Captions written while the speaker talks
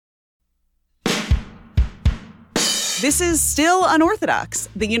This is Still Unorthodox,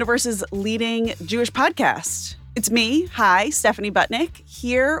 the universe's leading Jewish podcast. It's me, hi, Stephanie Butnick,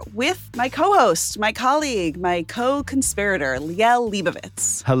 here with my co-host, my colleague, my co-conspirator, Liel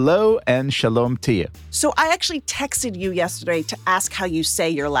Leibovitz. Hello and shalom to you. So I actually texted you yesterday to ask how you say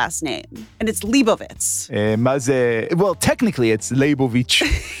your last name, and it's Leibovitz. Well, technically it's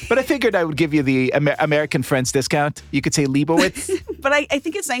Leibovitz, but I figured I would give you the American Friends discount. You could say Leibovitz. But I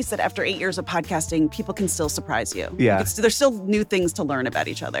think it's nice that after 8 years of podcasting, people can still surprise you. Yeah. There's still new things to learn about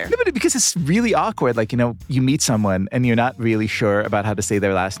each other. No, but because it's really awkward. Like, you meet someone and you're not really sure about how to say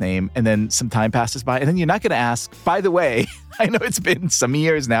their last name, and then some time passes by, and then you're not going to ask, by the way, I know it's been some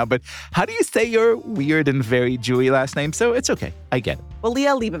years now, but how do you say your weird and very Jewy last name? So it's okay. I get it. Well,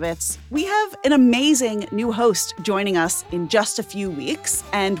 Liel Leibovitz, we have an amazing new host joining us in just a few weeks,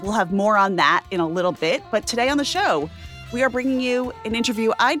 and we'll have more on that in a little bit. But today on the show, we are bringing you an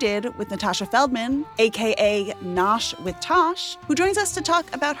interview I did with Natasha Feldman, a.k.a. Nosh with Tosh, who joins us to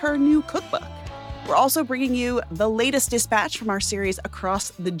talk about her new cookbook. We're also bringing you the latest dispatch from our series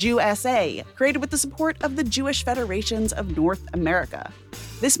Across the Jew-SA, created with the support of the Jewish Federations of North America.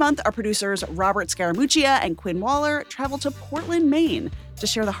 This month, our producers Robert Scaramuccia and Quinn Waller traveled to Portland, Maine, to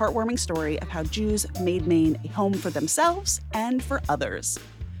share the heartwarming story of how Jews made Maine a home for themselves and for others.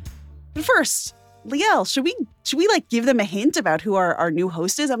 But first, Liel, should we give them a hint about who our new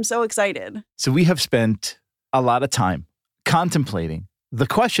host is? I'm so excited. So we have spent a lot of time contemplating the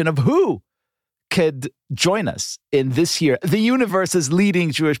question of who could join us in this year, the universe's leading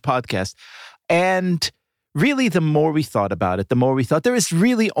Jewish podcast. And really, the more we thought about it, the more we thought there is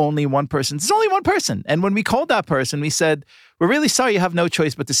really only one person. There's only one person. And when we called that person, we said, we're really sorry you have no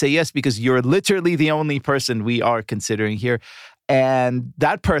choice but to say yes, because you're literally the only person we are considering here. And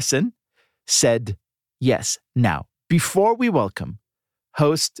that person said yes. Now, before we welcome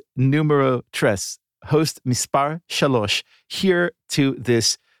host numero tres, host mispar shalosh, here to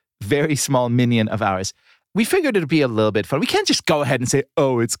this very small minion of ours, we figured it'd be a little bit fun. We can't just go ahead and say,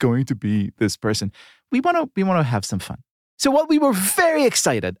 oh, it's going to be this person. We want to have some fun. So while we were very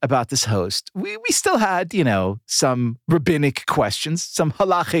excited about this host, we still had, some rabbinic questions, some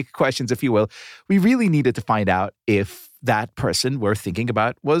halachic questions, if you will. We really needed to find out if that person we're thinking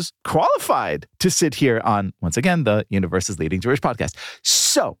about was qualified to sit here on, once again, the universe's leading Jewish podcast.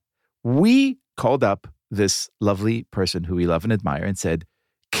 So we called up this lovely person who we love and admire and said,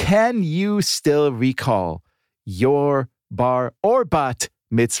 can you still recall your bar or bat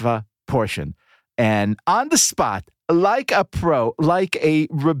mitzvah portion? And on the spot, like a pro, like a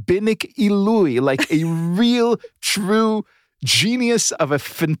rabbinic ilui, like a real, true genius of a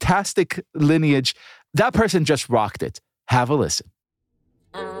fantastic lineage, that person just rocked it. Have a listen.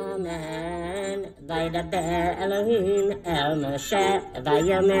 Amen. Vaydaber Elohim el Moshe,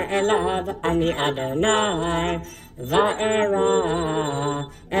 vayomer elav ani Adonai, va'era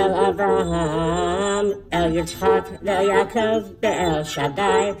el Avraham, el Yitzchak ve'el Yaakov be'el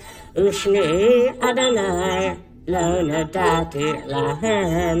Shaddai, ushmi Adonai lo nadati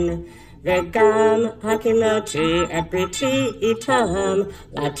lahem. V'gam hakimoti et briti itam,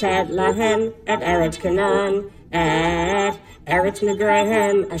 lated lahem et eretz Canaan, et eretz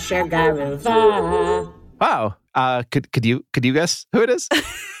migrehem asher garu va. Wow. Could you guess who it is?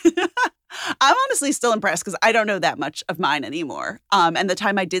 I'm honestly still impressed because I don't know that much of mine anymore. And the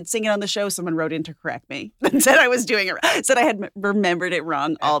time I did sing it on the show, someone wrote in to correct me and said I was doing it, said I had remembered it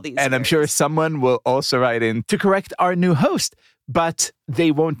wrong all these years. And I'm sure someone will also write in to correct our new host, but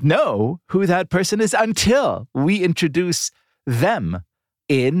they won't know who that person is until we introduce them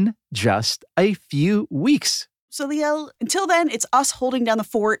in just a few weeks. So, Liel, until then, it's us holding down the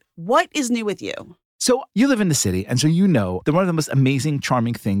fort. What is new with you? So you live in the city, and so you know that one of the most amazing,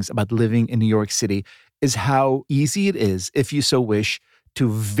 charming things about living in New York City is how easy it is, if you so wish, to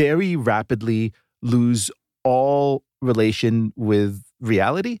very rapidly lose all relation with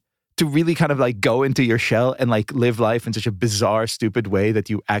reality, to really kind of go into your shell and live life in such a bizarre, stupid way that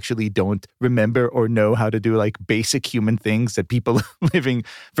you actually don't remember or know how to do basic human things that people living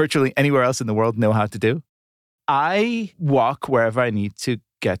virtually anywhere else in the world know how to do. I walk wherever I need to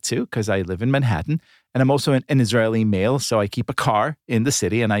get to because I live in Manhattan, and I'm also an Israeli male, so I keep a car in the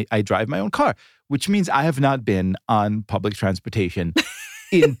city and I drive my own car, which means I have not been on public transportation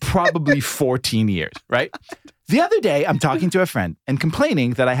in probably 14 years, right? The other day, I'm talking to a friend and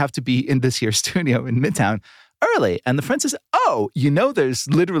complaining that I have to be in this here studio in Midtown early, and the friend says, oh, there's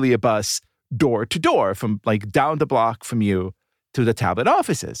literally a bus door to door from down the block from you to the tablet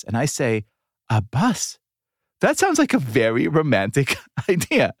offices. And I say, a bus? that sounds like a very romantic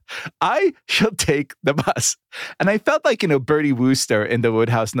idea. I shall take the bus. And I felt like, Bertie Wooster in the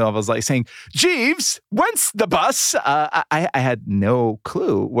Wodehouse novels, like saying, Jeeves, whence the bus? I had no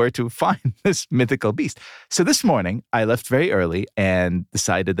clue where to find this mythical beast. So this morning, I left very early and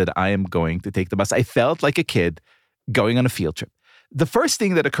decided that I am going to take the bus. I felt like a kid going on a field trip. The first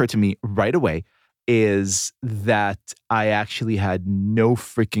thing that occurred to me right away is that I actually had no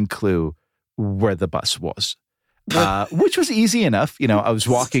freaking clue where the bus was. Which was easy enough. I was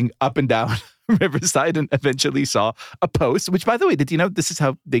walking up and down Riverside and eventually saw a post, which, by the way, did you know this is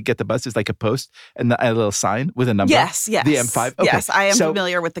how they get the bus? It's like a post and a little sign with a number. Yes. The M5. Okay. Yes, I am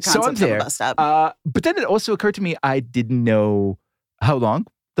familiar with the concept of a bus stop. But then it also occurred to me I didn't know how long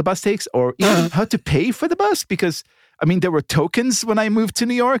the bus takes or even how to pay for the bus because, there were tokens when I moved to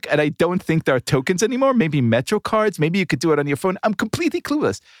New York, and I don't think there are tokens anymore. Maybe Metro cards. Maybe you could do it on your phone. I'm completely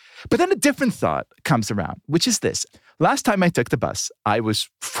clueless. But then a different thought comes around, which is this. Last time I took the bus, I was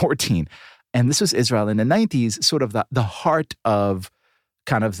 14. And this was Israel in the 90s, sort of the heart of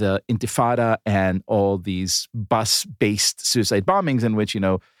kind of the Intifada and all these bus-based suicide bombings in which,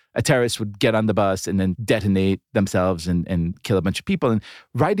 a terrorist would get on the bus and then detonate themselves and kill a bunch of people. And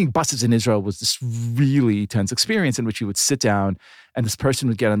riding buses in Israel was this really tense experience in which you would sit down and this person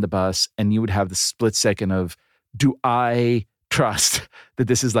would get on the bus and you would have the split second of, do I trust that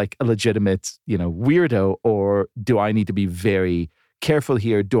this is like a legitimate, weirdo, or do I need to be very careful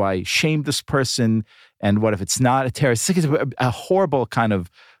here? Do I shame this person? And what if it's not a terrorist? It's a horrible kind of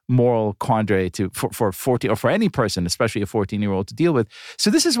moral quandary for 14 or for any person, especially a 14-year-old, to deal with. So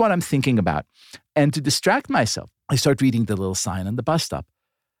this is what I'm thinking about. And to distract myself, I start reading the little sign on the bus stop.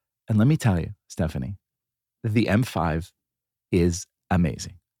 And let me tell you, Stephanie, the M5 is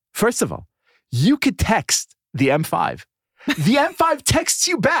amazing. First of all, you could text the M5. The M5 texts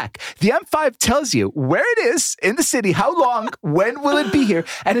you back. The M5 tells you where it is in the city, how long, when will it be here,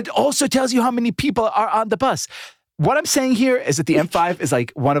 and it also tells you how many people are on the bus. What I'm saying here is that the M5 is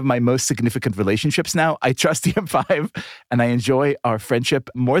like one of my most significant relationships now. I trust the M5 and I enjoy our friendship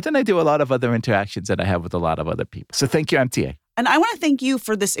more than I do a lot of other interactions that I have with a lot of other people. So thank you, MTA. And I want to thank you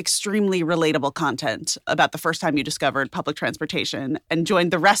for this extremely relatable content about the first time you discovered public transportation and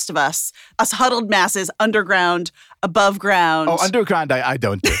joined the rest of us huddled masses, underground, above ground. Oh, underground, I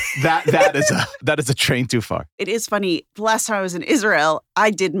don't do. That is a train too far. It is funny. The last time I was in Israel,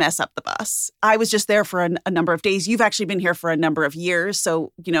 I did mess up the bus. I was just there for a number of days. You've actually been here for a number of years.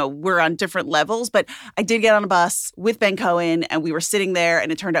 So, we're on different levels. But I did get on a bus with Ben Cohen and we were sitting there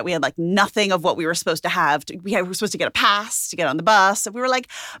and it turned out we had like nothing of what we were supposed to have. We were supposed to get a pass to get on the bus. And we were like,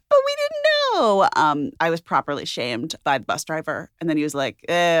 but we didn't know. I was properly shamed by the bus driver. And then he was like,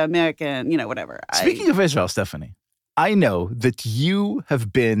 American, whatever. Speaking of Israel, Stephanie, I know that you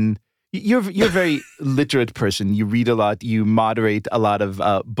have been, you're a very literate person. You read a lot. You moderate a lot of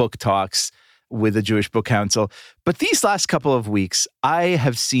book talks with the Jewish Book Council. But these last couple of weeks, I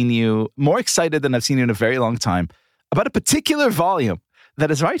have seen you more excited than I've seen you in a very long time about a particular volume that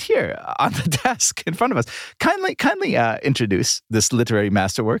is right here on the desk in front of us. Kindly introduce this literary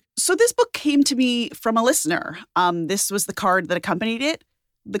masterwork. So this book came to me from a listener. This was the card that accompanied it.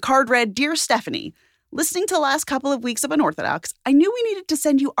 The card read, Dear Stephanie, listening to the last couple of weeks of Unorthodox, I knew we needed to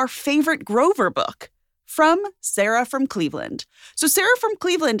send you our favorite Grover book. From Sarah from Cleveland. So Sarah from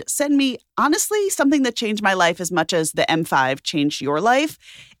Cleveland sent me, honestly, something that changed my life as much as the M5 changed your life.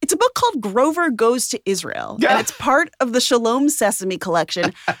 It's a book called Grover Goes to Israel. Yeah. And it's part of the Shalom Sesame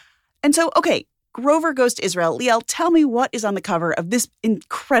collection. And so, okay, Grover Goes to Israel. Liel, tell me what is on the cover of this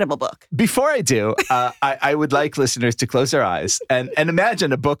incredible book. Before I do, I would like listeners to close their eyes and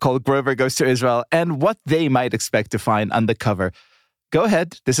imagine a book called Grover Goes to Israel and what they might expect to find on the cover. Go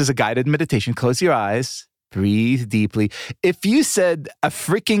ahead. This is a guided meditation. Close your eyes. Breathe deeply. If you said a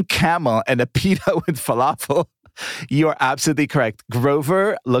freaking camel and a pita with falafel, you are absolutely correct.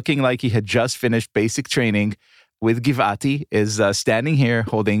 Grover, looking like he had just finished basic training with Givati, is standing here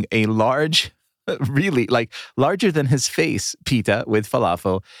holding a large, really like larger than his face, pita with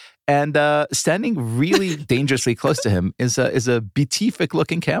falafel. And standing really dangerously close to him is a beatific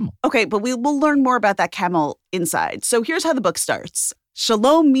looking camel. Okay, but we will learn more about that camel inside. So here's how the book starts.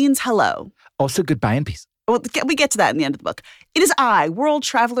 Shalom means hello. Also goodbye and peace. Well, we get to that in the end of the book. It is I, world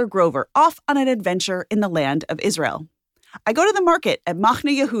traveler Grover, off on an adventure in the land of Israel. I go to the market at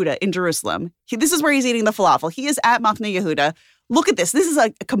Machne Yehuda in Jerusalem. This is where he's eating the falafel. He is at Machne Yehuda. Look at this. This is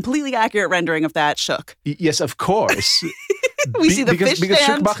a completely accurate rendering of that shuk. Yes, of course. We see the fish because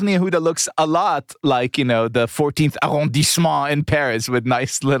stand. Shuk Machne Yehuda looks a lot like, the 14th arrondissement in Paris with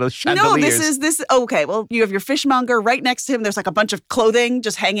nice little chandeliers. No, this is okay. Well, you have your fishmonger right next to him. There's like a bunch of clothing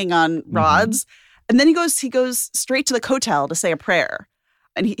just hanging on rods. And then he goes straight to the kotel to say a prayer.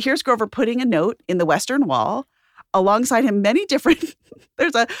 And here's Grover putting a note in the Western Wall. Alongside him, many different,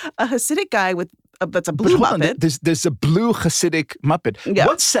 there's a Hasidic guy that's a blue Muppet. There's a blue Hasidic Muppet. Yeah.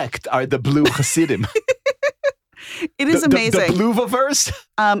 What sect are the blue Hasidim? It is amazing. The Bluviverse?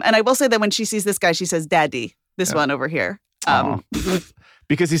 And I will say that when she sees this guy, she says, Daddy, this one over here.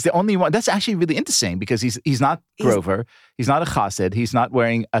 Because he's the only one. That's actually really interesting because he's not Grover. He's not a chassid. He's not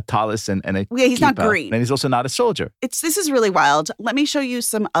wearing a talis and a he's not kippah, green. And he's also not a soldier. This is really wild. Let me show you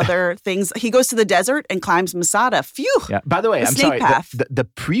some other things. He goes to the desert and climbs Masada. Phew. Yeah. By the way, I'm sorry. Path. The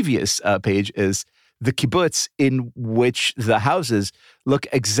previous page is the kibbutz in which the houses look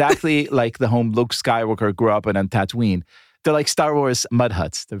exactly like the home Luke Skywalker grew up in on Tatooine. They're like Star Wars mud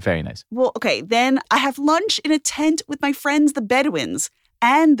huts. They're very nice. Well, okay. Then I have lunch in a tent with my friends, the Bedouins,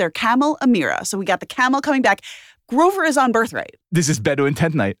 and their camel, Amira. So we got the camel coming back. Grover is on Birthright. This is Bedouin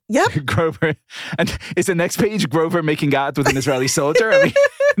tent night. Yep. Grover. And is the next page Grover making out with an Israeli soldier? I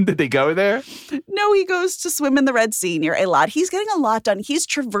mean, did they go there? No, he goes to swim in the Red Sea near Eilat. He's getting a lot done. He's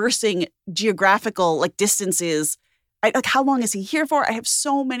traversing geographical distances. How long is he here for? I have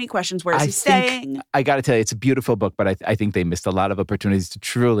so many questions. Where is he staying? I got to tell you, it's a beautiful book, but I think they missed a lot of opportunities to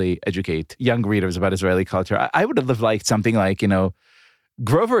truly educate young readers about Israeli culture. I would have liked something like,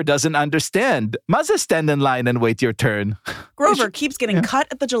 Grover doesn't understand. Maza stand in line and wait your turn. Grover keeps getting cut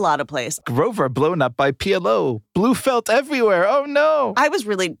at the gelato place. Grover blown up by PLO. Blue felt everywhere. Oh, no. I was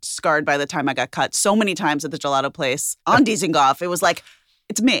really scarred by the time I got cut so many times at the gelato place on Dizengoff. It was like,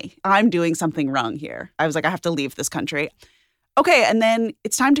 it's me. I'm doing something wrong here. I was like, I have to leave this country. Okay, and then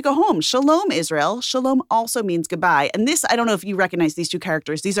it's time to go home. Shalom, Israel. Shalom also means goodbye. And this, I don't know if you recognize these two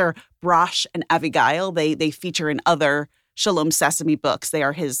characters. These are Brash and Abigail. They feature in other Shalom Sesame books. They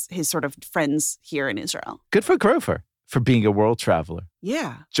are his sort of friends here in Israel. Good for Grover for being a world traveler.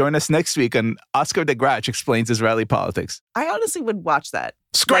 Yeah. Join us next week on Oscar de Grach Explains Israeli Politics. I honestly would watch that.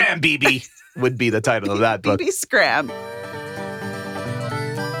 Scram, BB would be the title of that book. BB Scram.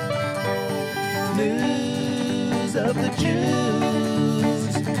 News of the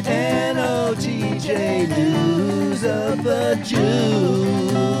Jews. NOTJ News of the Jews.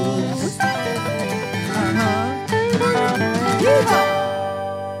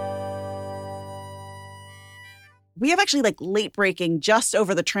 We have actually late-breaking, just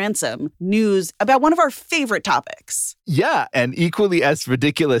over the transom news about one of our favorite topics. Yeah, and equally as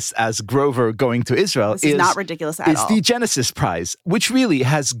ridiculous as Grover going to Israel is not ridiculous at all. It's the Genesis Prize, which really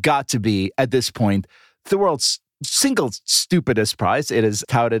has got to be, at this point, the world's single stupidest prize. It is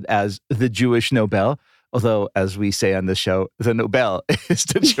touted as the Jewish Nobel. Although, as we say on the show, the Nobel is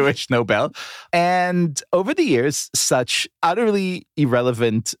the Jewish Nobel. And over the years, such utterly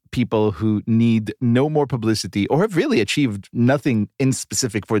irrelevant people who need no more publicity or have really achieved nothing in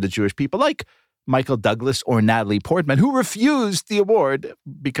specific for the Jewish people, like Michael Douglas or Natalie Portman, who refused the award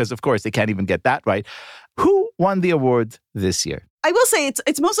because, of course, they can't even get that right. Who won the award this year? I will say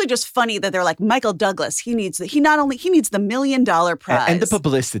it's mostly just funny that they're like, Michael Douglas, he needs the $1 million prize and the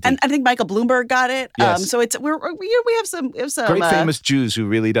publicity. And I think Michael Bloomberg got it. Yes. So we have some great famous Jews who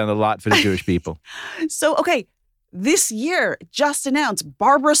really done a lot for the Jewish people. So okay, this year just announced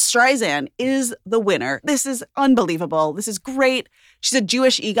Barbara Streisand is the winner. This is unbelievable. This is great. She's a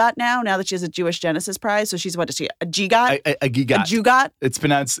Jewish EGOT now that she has a Jewish Genesis Prize. So she's, what is she, a GGOT? A GGOT. A JUGOT? It's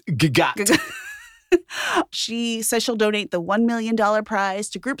pronounced GGOT. She says she'll donate the $1 million prize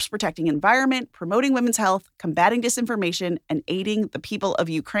to groups protecting environment, promoting women's health, combating disinformation, and aiding the people of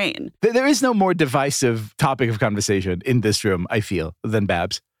Ukraine. There is no more divisive topic of conversation in this room, I feel, than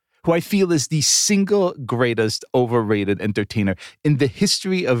Babs, who I feel is the single greatest overrated entertainer in the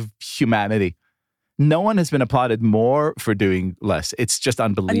history of humanity. No one has been applauded more for doing less. It's just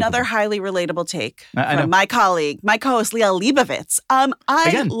unbelievable. Another highly relatable take from my colleague, my co-host, Leah Leibovitz.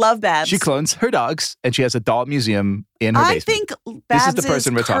 I love Babs. She clones her dogs, and she has a doll museum in her basement. I think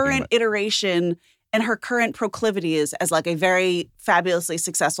Babs' current iteration and her current proclivities as a very fabulously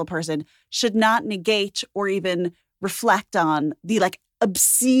successful person should not negate or even reflect on the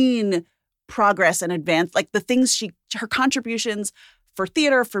obscene progress and advance, the things her contributions for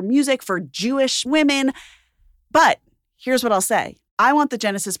theater, for music, for Jewish women. But here's what I'll say. I want the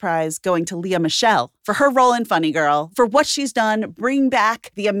Genesis Prize going to Leah Michele for her role in Funny Girl, for what she's done, bring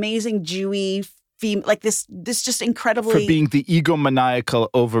back the amazing Jewy theme, this just incredibly... For being the egomaniacal,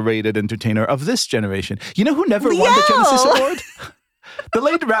 overrated entertainer of this generation. You know who never won the Genesis Award?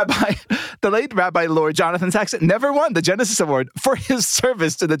 The late Rabbi Lord Jonathan Sachs never won the Genesis Award for his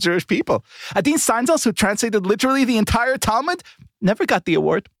service to the Jewish people. Adin Steinsaltz, who translated literally the entire Talmud, never got the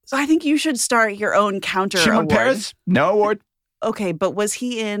award. So I think you should start your own counter Shimon award. Peres, no award. Okay, but was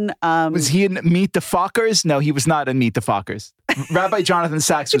he in... Was he in Meet the Fockers? No, he was not in Meet the Fockers. Rabbi Jonathan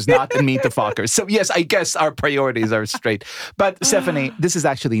Sachs was not in Meet the Fockers. So yes, I guess our priorities are straight. But Stephanie, this is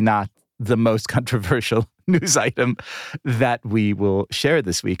actually not the most controversial news item that we will share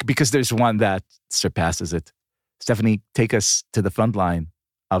this week because there's one that surpasses it. Stephanie, take us to the front line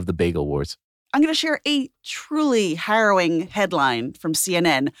of the bagel wars. I'm going to share a truly harrowing headline from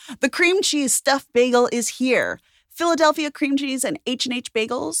CNN. The cream cheese stuffed bagel is here. Philadelphia Cream Cheese and H&H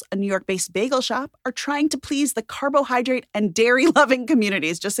Bagels, a New York-based bagel shop, are trying to please the carbohydrate and dairy-loving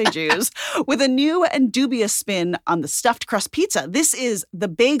communities, just say Jews, with a new and dubious spin on the stuffed crust pizza. This is the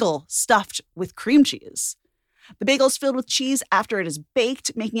bagel stuffed with cream cheese. The bagel is filled with cheese after it is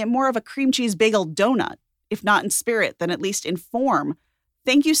baked, making it more of a cream cheese bagel donut, if not in spirit, then at least in form.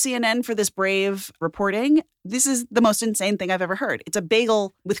 Thank you, CNN, for this brave reporting. This is the most insane thing I've ever heard. It's a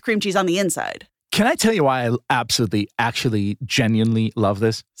bagel with cream cheese on the inside. Can I tell you why I absolutely, actually, genuinely love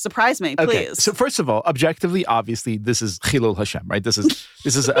this? Surprise me, please. Okay. So first of all, objectively, obviously, this is Chilul Hashem, right? This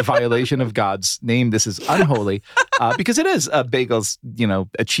is a violation of God's name. This is unholy because it is a bagels,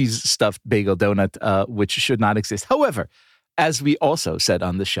 a cheese stuffed bagel donut, which should not exist. However, as we also said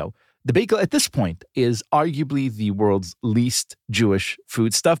on the show, the bagel at this point is arguably the world's least Jewish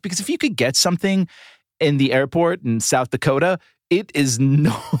food stuff because if you could get something in the airport in South Dakota, it is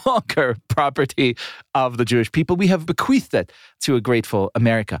no longer property of the Jewish people. We have bequeathed it to a grateful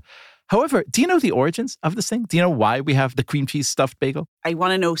America. However, do you know the origins of this thing? Do you know why we have the cream cheese stuffed bagel? I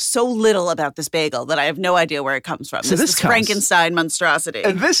want to know so little about this bagel that I have no idea where it comes from. So this comes, Frankenstein monstrosity.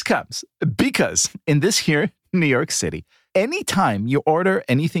 And this comes because in this here New York City, anytime you order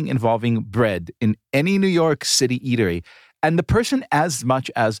anything involving bread in any New York City eatery, and the person as much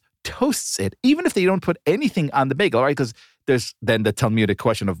as toasts it, even if they don't put anything on the bagel, right? Because there's then the Talmudic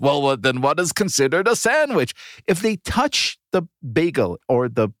question of, well, then what is considered a sandwich? If they touch the bagel or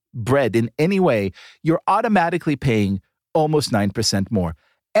the bread in any way, you're automatically paying almost 9% more.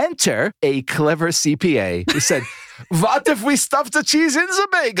 Enter a clever CPA who said, what if we stuff the cheese in the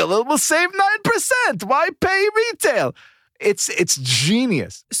bagel? It will save 9%. Why pay retail? It's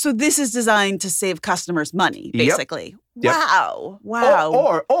genius. So this is designed to save customers money, basically. Yep.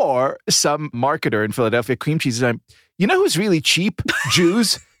 Wow. Or some marketer in Philadelphia cream cheese is like, you know who's really cheap?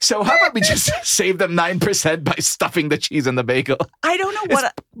 Jews. So how about we just save them 9% by stuffing the cheese in the bagel? I don't know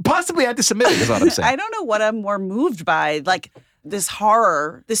what... possibly anti-Semitic is what I'm saying. I don't know what I'm more moved by. Like this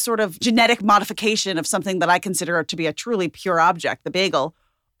horror, this sort of genetic modification of something that I consider to be a truly pure object, the bagel,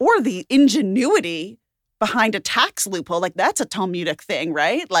 or the ingenuity behind a tax loophole. Like that's a Talmudic thing,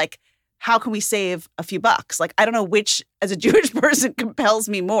 right? Like how can we save a few bucks? Like I don't know which, as a Jewish person, compels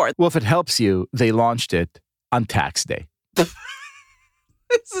me more. Well, if it helps you, they launched it on tax day. This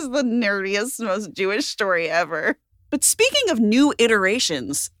is the nerdiest, most Jewish story ever. But speaking of new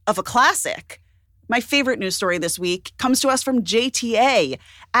iterations of a classic, my favorite news story this week comes to us from JTA.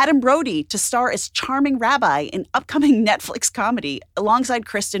 Adam Brody to star as charming rabbi in upcoming Netflix comedy alongside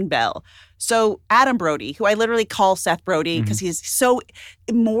Kristen Bell. So Adam Brody, who I literally call Seth Brody because he's so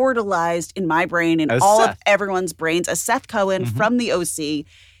immortalized in my brain and all of everyone's brains as Seth Cohen from the OC.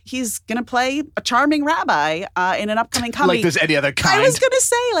 He's going to play a charming rabbi in an upcoming comedy. Like there's any other kind. I was going to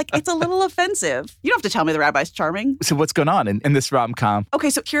say, it's a little offensive. You don't have to tell me the rabbi's charming. So what's going on in this rom-com? Okay,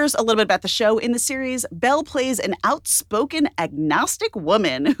 so here's a little bit about the show. In the series, Belle plays an outspoken agnostic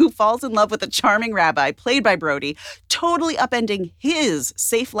woman who falls in love with a charming rabbi played by Brody, totally upending his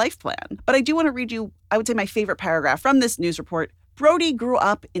safe life plan. But I do want to read you, I would say, my favorite paragraph from this news report. Brody grew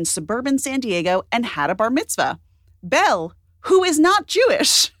up in suburban San Diego and had a bar mitzvah. Belle, who is not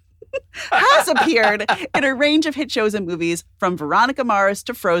Jewish, has appeared in a range of hit shows and movies from Veronica Mars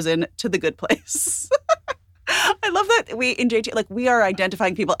to Frozen to The Good Place. I love that we in JT, we are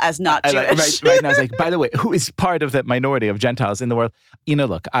identifying people as not Jewish. Right. And I was like, by the way, who is part of that minority of Gentiles in the world?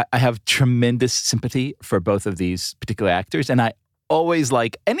 Look, I have tremendous sympathy for both of these particular actors, and I always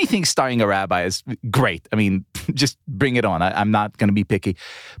like anything starring a rabbi is great. I mean, just bring it on. I'm not going to be picky.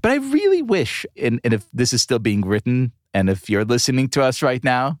 But I really wish, and if this is still being written, and if you're listening to us right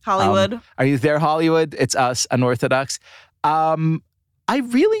now, Hollywood. Are you there, Hollywood? It's us, Unorthodox. I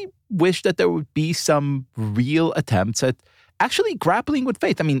really wish that there would be some real attempts at actually grappling with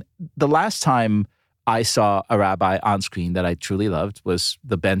faith. I mean, the last time I saw a rabbi on screen that I truly loved was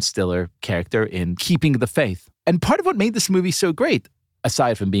the Ben Stiller character in Keeping the Faith. And part of what made this movie so great,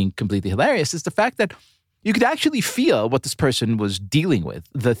 aside from being completely hilarious, is the fact that you could actually feel what this person was dealing with.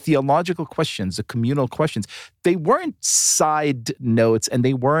 The theological questions, the communal questions, they weren't side notes and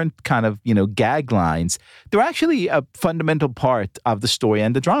they weren't kind of, gag lines. They're actually a fundamental part of the story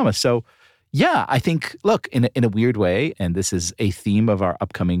and the drama. So, Yeah, I think, look, in a weird way, and this is a theme of our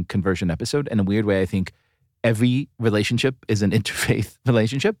upcoming conversion episode, in a weird way, I think every relationship is an interfaith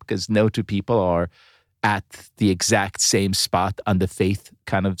relationship because no two people are at the exact same spot on the faith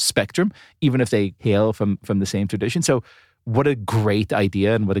kind of spectrum, even if they hail from the same tradition. So what a great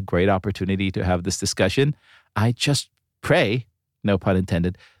idea and what a great opportunity to have this discussion. I just pray, no pun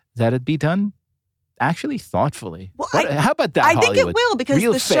intended, that it be done actually thoughtfully. Well, how about that, I think it Hollywood? will, because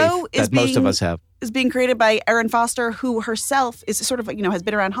Real the faith show that most of us have. is being created by Erin Foster, who herself is sort of, has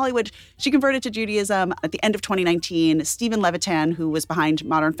been around Hollywood. She converted to Judaism at the end of 2019. Stephen Levitan, who was behind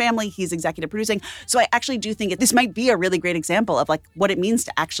Modern Family, he's executive producing. So I actually do think this might be a really great example of like what it means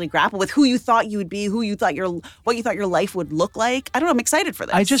to actually grapple with who you thought you would be, what you thought your life would look like. I don't know. I'm excited for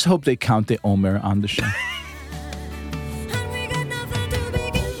this. I just hope they count the Omer on the show.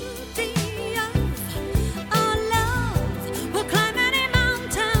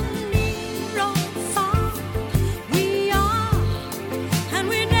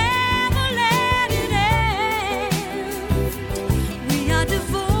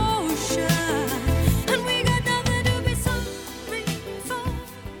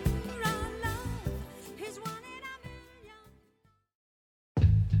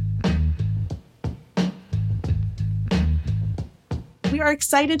 We are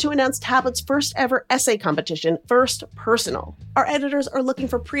excited to announce Tablet's first ever essay competition, First Personal. Our editors are looking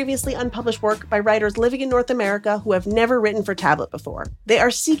for previously unpublished work by writers living in North America who have never written for Tablet before. They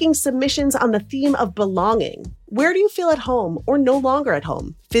are seeking submissions on the theme of belonging. Where do you feel at home or no longer at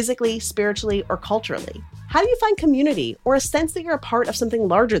home, physically, spiritually, or culturally? How do you find community or a sense that you're a part of something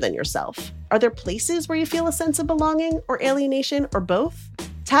larger than yourself? Are there places where you feel a sense of belonging or alienation or both?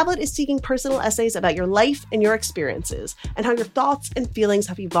 Tablet is seeking personal essays about your life and your experiences and how your thoughts and feelings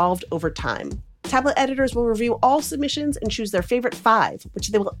have evolved over time. Tablet editors will review all submissions and choose their favorite 5, which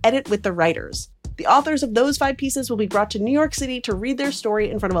they will edit with the writers. The authors of those 5 pieces will be brought to New York City to read their story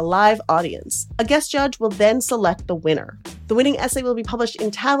in front of a live audience. A guest judge will then select the winner. The winning essay will be published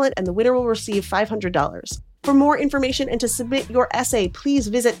in Tablet and the winner will receive $500. For more information and to submit your essay, please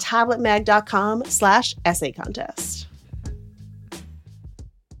visit tabletmag.com/essay contest.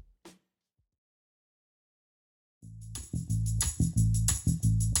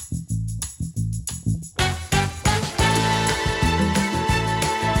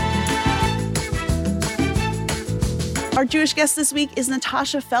 Our Jewish guest this week is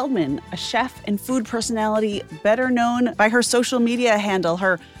Natasha Feldman, a chef and food personality better known by her social media handle,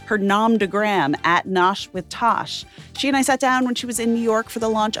 her nom de gram, @NoshWithTosh. She and I sat down when she was in New York for the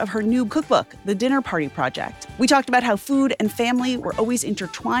launch of her new cookbook, The Dinner Party Project. We talked about how food and family were always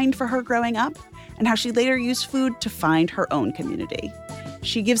intertwined for her growing up and how she later used food to find her own community.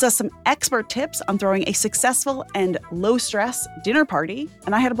 She gives us some expert tips on throwing a successful and low-stress dinner party,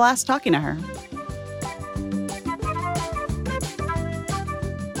 and I had a blast talking to her.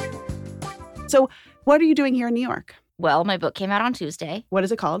 So what are you doing here in New York? Well, my book came out on Tuesday. What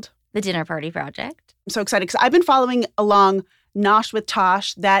is it called? The Dinner Party Project. I'm so excited because I've been following along Nosh with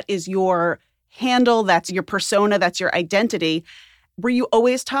Tosh. That is your handle. That's your persona. That's your identity. Were you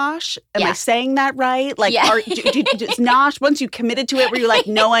always Tosh? Am I saying that right? Like, yeah. Is Nosh, once you committed to it, were you like,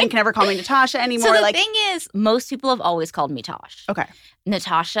 no one can ever call me Natasha anymore? So the thing is, most people have always called me Tosh. Okay.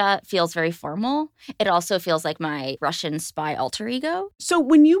 Natasha feels very formal. It also feels like my Russian spy alter ego. So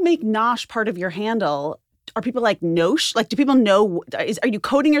when you make Nosh part of your handle, are people like Nosh? Like, do people know? Are you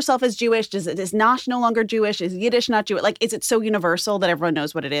coding yourself as Jewish? Is Nosh no longer Jewish? Is Yiddish not Jewish? Like, is it so universal that everyone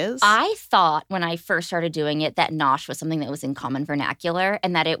knows what it is? I thought when I first started doing it that Nosh was something that was in common vernacular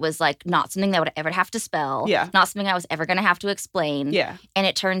and that it was like not something that I would ever have to spell. Yeah. Not something I was ever going to have to explain. Yeah. And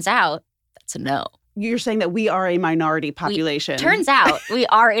it turns out that's a no. You're saying that we are a minority population. Turns out we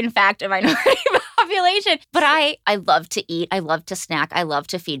are, in fact, a minority population. But I love to eat. I love to snack. I love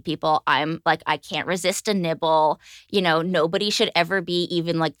to feed people. I'm like, I can't resist a nibble. You know, nobody should ever be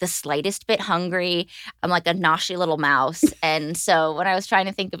even like the slightest bit hungry. I'm like a noshy little mouse. And so when I was trying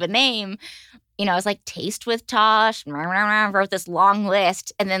to think of a name, you know, I was like, Taste with Tosh, wrote this long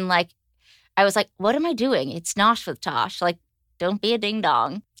list. And then like, I was like, what am I doing? It's Nosh with Tosh. Like, don't be a ding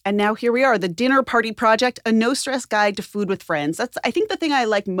dong. And now here we are, the Dinner Party Project, a no-stress guide to food with friends. That's, I think, the thing I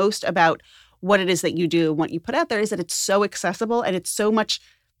like most about what it is that you do and what you put out there is that it's so accessible and it's so much,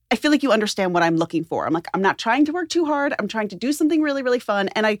 I feel like you understand what I'm looking for. I'm like, I'm not trying to work too hard. I'm trying to do something really, really fun.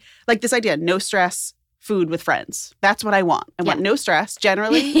 And I like this idea, no stress, food with friends. That's what I want. I want no stress,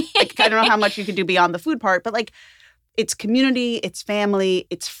 generally. Like, I don't know how much you can do beyond the food part, but like, it's community, it's family,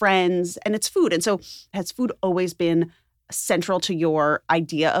 it's friends, and it's food. And so has food always been central to your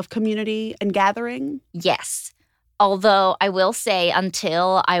idea of community and gathering? Yes. Although I will say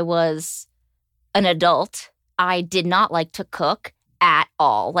until I was an adult, I did not like to cook at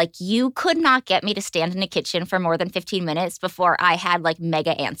all. Like, you could not get me to stand in a kitchen for more than 15 minutes before I had like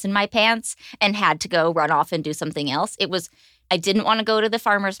mega ants in my pants and had to go run off and do something else. I didn't want to go to the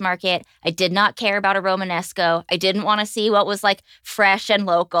farmer's market. I did not care about a Romanesco. I didn't want to see what was like fresh and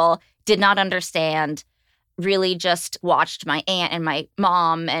local. Did not understand. Really just watched my aunt and my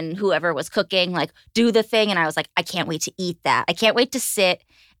mom and whoever was cooking like do the thing. And I was like, I can't wait to eat that. I can't wait to sit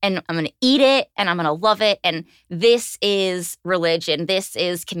and I'm going to eat it and I'm going to love it. And this is religion. This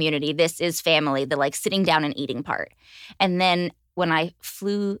is community. This is family, the like sitting down and eating part. And then when I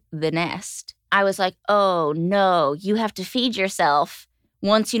flew the nest, I was like, oh no, you have to feed yourself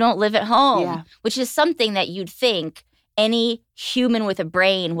once you don't live at home, which is something that you'd think any human with a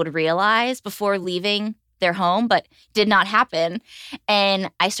brain would realize before leaving their home, but did not happen.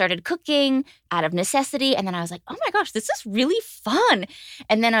 And I started cooking out of necessity. And then I was like, oh my gosh, this is really fun.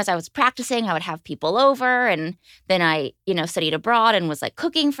 And then as I was practicing, I would have people over. And then I, studied abroad and was like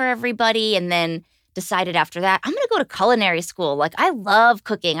cooking for everybody. And then decided after that, I'm going to go to culinary school. Like, I love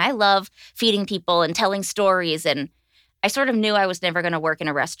cooking. I love feeding people and telling stories. And I sort of knew I was never going to work in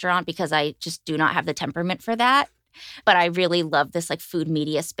a restaurant because I just do not have the temperament for that. But I really love this like food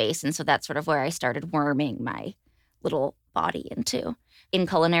media space. And so that's sort of where I started worming my little body into. In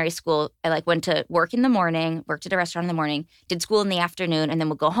culinary school, I like went to work in the morning, worked at a restaurant in the morning, did school in the afternoon, and then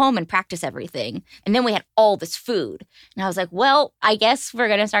would go home and practice everything. And then we had all this food. And I was like, well, I guess we're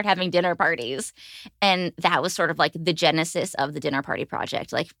going to start having dinner parties. And that was sort of like the genesis of the dinner party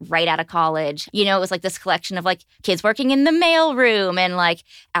project, like right out of college. It was like this collection of like kids working in the mailroom and like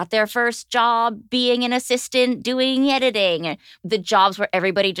at their first job being an assistant doing editing. The jobs where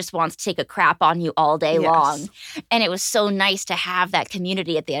everybody just wants to take a crap on you all day long. And it was so nice to have that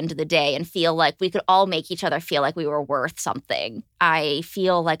community at the end of the day and feel like we could all make each other feel like we were worth something. I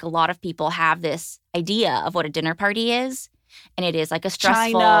feel like a lot of people have this idea of what a dinner party is. And it is like a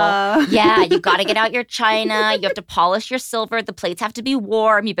stressful, China. Yeah, you got to get out your china. You have to polish your silver. The plates have to be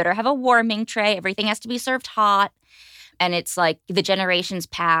warm. You better have a warming tray. Everything has to be served hot. And it's like the generations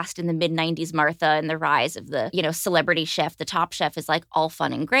past in the mid-90s, Martha, and the rise of the, celebrity chef, the top chef is like all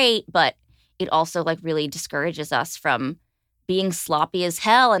fun and great, but it also like really discourages us from being sloppy as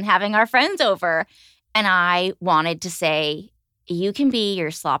hell and having our friends over. And I wanted to say, you can be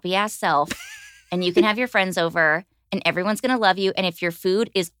your sloppy ass self and you can have your friends over and everyone's going to love you. And if your food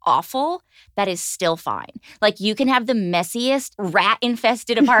is awful, that is still fine. Like, you can have the messiest rat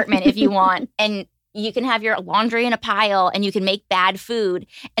infested apartment if you want. And you can have your laundry in a pile and you can make bad food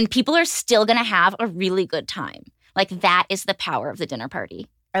and people are still going to have a really good time. Like, that is the power of the dinner party.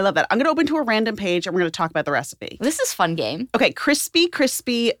 I love that. I'm going to open to a random page and we're going to talk about the recipe. This is a fun game. Okay, crispy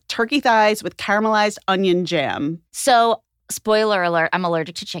turkey thighs with caramelized onion jam. So, spoiler alert, I'm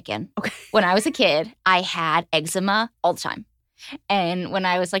allergic to chicken. Okay. When I was a kid, I had eczema all the time. And when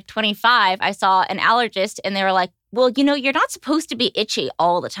I was like 25, I saw an allergist and they were like, well, you're not supposed to be itchy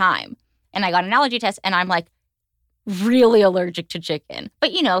all the time. And I got an allergy test and I'm like, really allergic to chicken.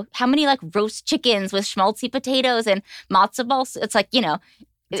 But how many like roast chickens with schmaltzy potatoes and matzo balls? It's like,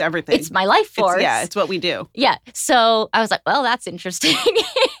 it's everything. It's my life force. It's what we do. Yeah. So I was like, well, that's interesting.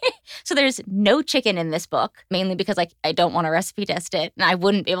 So there's no chicken in this book, mainly because like I don't want to recipe test it and I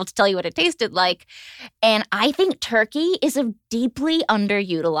wouldn't be able to tell you what it tasted like. And I think turkey is a deeply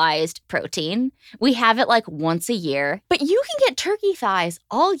underutilized protein. We have it like once a year, but you can get turkey thighs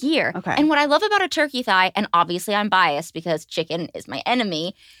all year. Okay. And what I love about a turkey thigh, and obviously I'm biased because chicken is my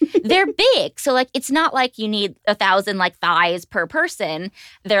enemy, they're big. So like it's not like you need 1,000 like thighs per person.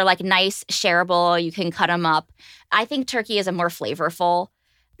 They're like nice, shareable. You can cut them up. I think turkey is a more flavorful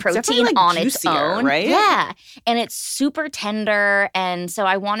protein like on juicier, its own. right? Yeah. And it's super tender. And so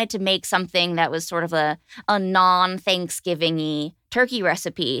I wanted to make something that was sort of a non-Thanksgiving-y turkey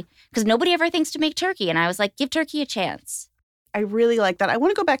recipe because nobody ever thinks to make turkey. And I was like, give turkey a chance. I really like that. I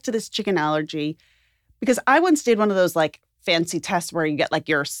want to go back to this chicken allergy because I once did one of those like fancy tests where you get like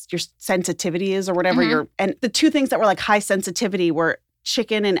your sensitivities or whatever. And the two things that were like high sensitivity were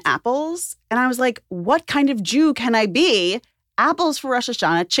chicken and apples. And I was like, what kind of Jew can I be? Apples for Rosh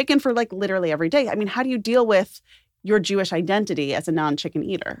Hashanah, chicken for like literally every day. I mean, how do you deal with your Jewish identity as a non-chicken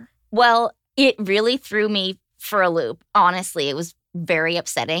eater? Well, it really threw me for a loop. Honestly, it was very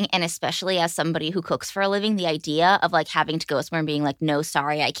upsetting. And especially as somebody who cooks for a living, the idea of like having to go somewhere and being like, no,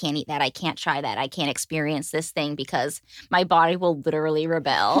 sorry, I can't eat that. I can't try that. I can't experience this thing because my body will literally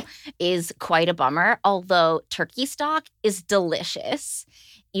rebel is quite a bummer. Although turkey stock is delicious.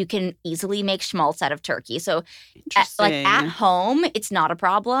 You can easily make schmaltz out of turkey. So Interesting. at home, it's not a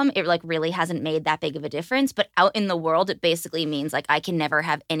problem. It like really hasn't made that big of a difference. But out in the world, it basically means like I can never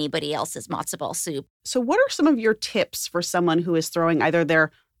have anybody else's matzo ball soup. So what are some of your tips for someone who is throwing either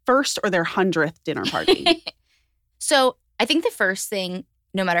their first or their 100th dinner party? So I think the first thing,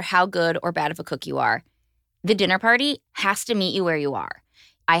 no matter how good or bad of a cook you are, the dinner party has to meet you where you are.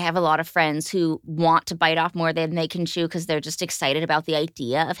 I have a lot of friends who want to bite off more than they can chew because they're just excited about the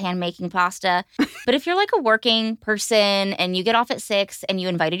idea of hand-making pasta. But if you're like a working person and you get off at 6 and you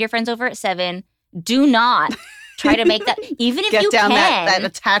invited your friends over at 7, do not try to make that, even if Get you down can. that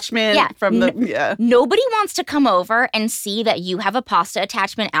attachment from the, Nobody wants to come over and see that you have a pasta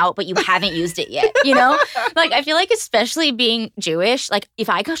attachment out, but you haven't used it yet, you know? Like, I feel like especially being Jewish, like if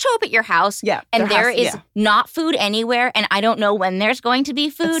I go show up at your house and there is not food anywhere and I don't know when there's going to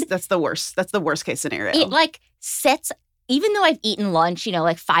be food. That's the worst. That's the worst case scenario. It like sets, even though I've eaten lunch, you know,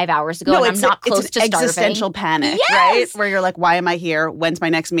 like 5 hours ago and I'm not close to starving. It's an existential panic, right? Where you're like, why am I here? When's my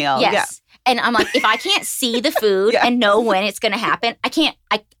next meal? Yes. Yeah. And I'm like, if I can't see the food and know when it's going to happen,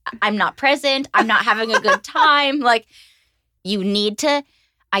 I'm not present. I'm not having a good time. Like, you need to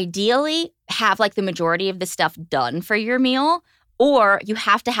ideally have like the majority of the stuff done for your meal, or you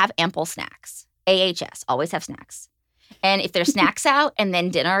have to have ample snacks. AHS, always have snacks. And if there's snacks out and then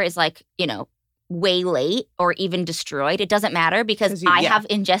dinner is like, you know, way late or even destroyed, it doesn't matter because I have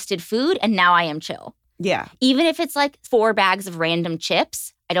ingested food and now I am chill. Yeah. Even if it's like 4 bags of random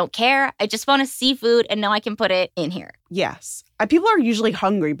chips, I don't care. I just want to see food and know I can put it in here. Yes. People are usually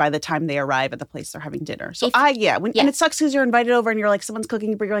hungry by the time they arrive at the place they're having dinner. So and it sucks because you're invited over and you're like, someone's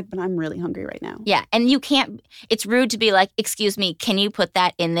cooking, but you're like, but I'm really hungry right now. Yeah. And you can't, it's rude to be like, excuse me, can you put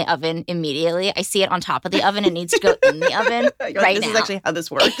that in the oven immediately? I see it on top of the oven. It needs to go in the oven right now. This is actually how this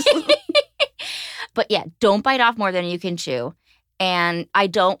works. But yeah, don't bite off more than you can chew. And I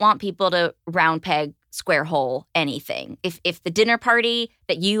don't want people to round peg, square hole anything. If the dinner party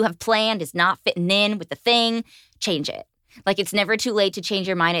that you have planned is not fitting in with the thing, change it. Like, it's never too late to change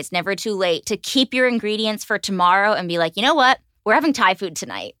your mind. It's never too late to keep your ingredients for tomorrow and be like, you know what? We're having Thai food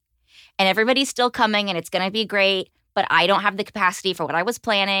tonight. And everybody's still coming and it's going to be great, but I don't have the capacity for what I was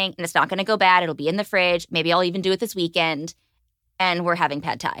planning and it's not going to go bad. It'll be in the fridge. Maybe I'll even do it this weekend. And we're having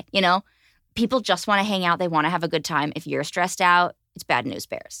pad Thai, you know? People just want to hang out. They want to have a good time. If you're stressed out, it's bad news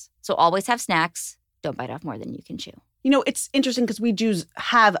bears. So always have snacks. Don't bite off more than you can chew. You know, it's interesting because we Jews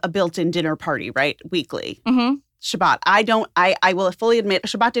have a built-in dinner party, right? Weekly. Mm-hmm. Shabbat. I will fully admit,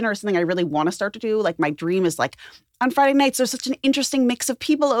 Shabbat dinner is something I really want to start to do. Like, my dream is like, on Friday nights, there's such an interesting mix of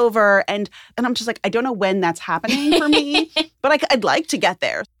people over. And I'm just like, I don't know when that's happening for me, but I'd like to get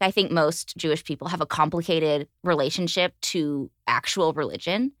there. I think most Jewish people have a complicated relationship to actual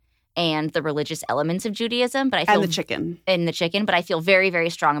religion and the religious elements of Judaism. But I feel And the chicken. But I feel very, very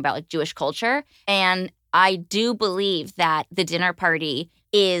strong about like Jewish culture. And I do believe that the dinner party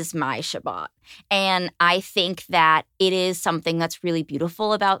is my Shabbat. And I think that it is something that's really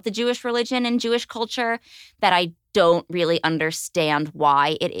beautiful about the Jewish religion and Jewish culture that I don't really understand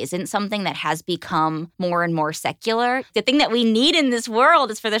why it isn't something that has become more and more secular. The thing that we need in this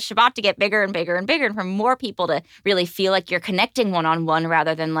world is for the Shabbat to get bigger and bigger and bigger and for more people to really feel like you're connecting one-on-one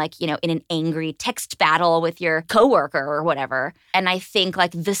rather than like, you know, in an angry text battle with your coworker or whatever. And I think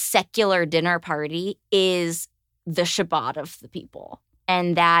like the secular dinner party is the Shabbat of the people.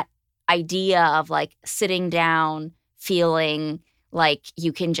 And that idea of like sitting down, feeling like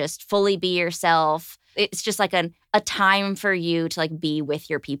you can just fully be yourself. It's just like a time for you to like be with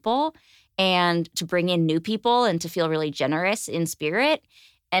your people and to bring in new people and to feel really generous in spirit.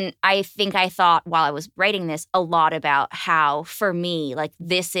 And I think I thought while I was writing this a lot about how, for me, like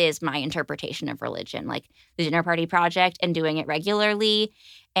this is my interpretation of religion, like the Dinner Party Project and doing it regularly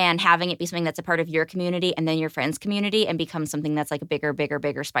and having it be something that's a part of your community and then your friends' community and become something that's like a bigger, bigger,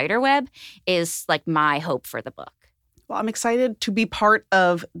 bigger spider web is like my hope for the book. Well, I'm excited to be part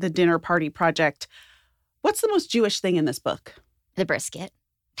of the Dinner Party Project. What's the most Jewish thing in this book? The brisket.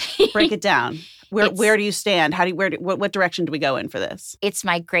 Break it down. Where do you stand? What direction do we go in for this? It's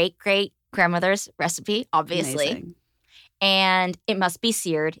my great-great-grandmother's recipe, obviously. Amazing. And it must be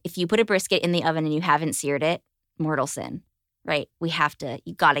seared. If you put a brisket in the oven and you haven't seared it, mortal sin, right?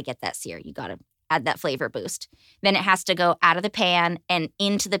 You got to get that sear. You got to add that flavor boost. Then it has to go out of the pan and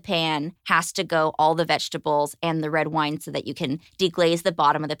into the pan has to go all the vegetables and the red wine so that you can deglaze the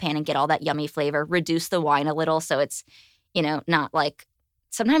bottom of the pan and get all that yummy flavor. Reduce the wine a little so it's, not like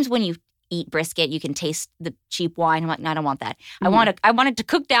sometimes when you eat brisket, you can taste the cheap wine. I'm like, no, I don't want that. I want it to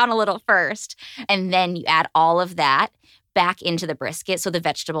cook down a little first. And then you add all of that. back into the brisket. So the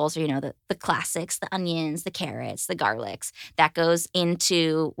vegetables are, the classics, the onions, the carrots, the garlics. That goes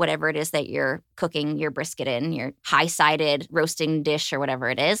into whatever it is that you're cooking your brisket in, your high-sided roasting dish or whatever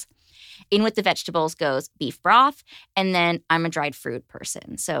it is. In with the vegetables goes beef broth. And then I'm a dried fruit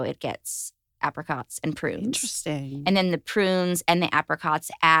person. So it gets apricots and prunes. Interesting. And then the prunes and the apricots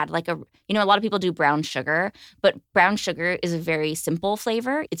add a lot of people do brown sugar, but brown sugar is a very simple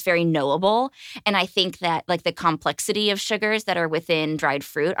flavor. It's very knowable. And I think that the complexity of sugars that are within dried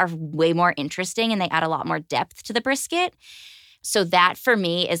fruit are way more interesting and they add a lot more depth to the brisket. So that for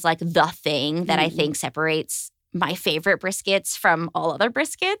me is the thing that I think separates my favorite briskets from all other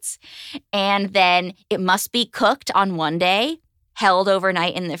briskets. And then it must be cooked on one day, held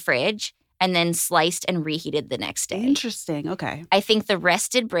overnight in the fridge, and then sliced and reheated the next day. Interesting. Okay. I think the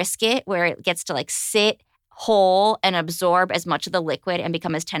rested brisket, where it gets to sit whole and absorb as much of the liquid and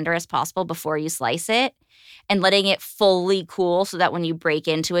become as tender as possible before you slice it, and letting it fully cool so that when you break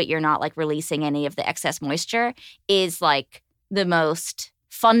into it, you're not releasing any of the excess moisture, is the most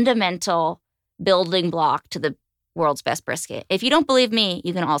fundamental building block to the world's best brisket. If you don't believe me,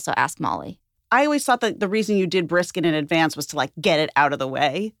 you can also ask Molly. I always thought that the reason you did brisket in advance was to get it out of the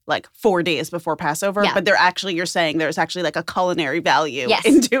way, 4 days before Passover. Yeah. But you're saying there's actually a culinary value Yes.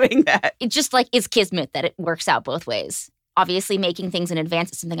 in doing that. It just is kismet that it works out both ways. Obviously, making things in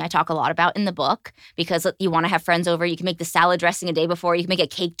advance is something I talk a lot about in the book because you want to have friends over. You can make the salad dressing a day before. You can make a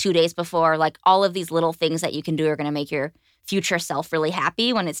cake 2 days before. All of these little things that you can do are going to make your future self really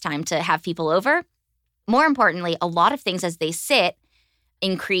happy when it's time to have people over. More importantly, a lot of things as they sit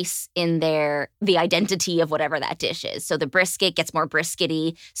increase in the identity of whatever that dish is. So the brisket gets more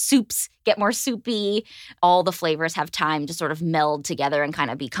briskety, soups get more soupy, all the flavors have time to sort of meld together and kind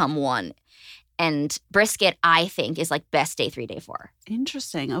of become one. And brisket, I think, is best day 3, day 4.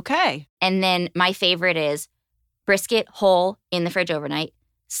 Interesting. Okay. And then my favorite is brisket whole in the fridge overnight,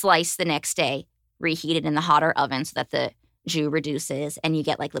 slice the next day, reheated in the hotter oven so that the jus reduces and you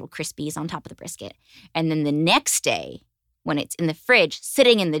get little crispies on top of the brisket. And then the next day, when it's in the fridge,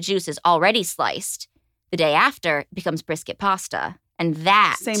 sitting in the juices already sliced, the day after, it becomes brisket pasta. And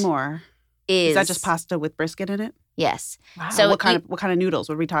that Say more. Is that just pasta with brisket in it? Yes. Wow. So what kind of noodles?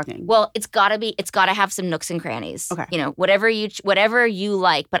 What are we talking? Well, it's gotta have some nooks and crannies. Okay. Whatever you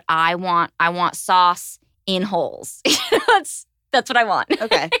like, but I want sauce in holes. That's what I want.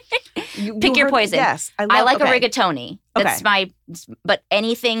 Okay. Pick your poison. Yes. I like okay. a rigatoni. That's but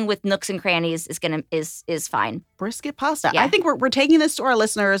anything with nooks and crannies is fine. Brisket pasta. Yeah. I think we're taking this to our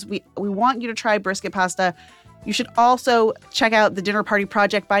listeners. We want you to try brisket pasta. You should also check out The Dinner Party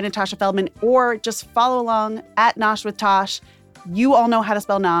Project by Natasha Feldman or just follow along at Nosh with Tosh. You all know how to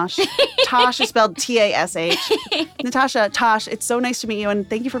spell Nosh. Tosh is spelled T-A-S-H. Natasha, Tosh, it's so nice to meet you and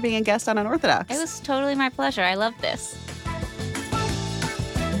thank you for being a guest on Unorthodox. It was totally my pleasure. I love this.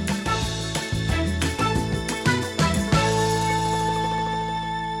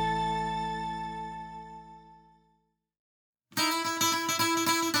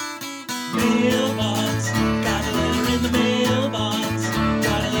 Mailbox, got a letter in the mailbox,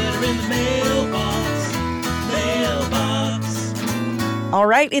 got a letter in the mailbox, mailbox. All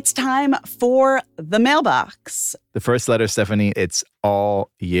right, it's time for the mailbox. The first letter, Stephanie, it's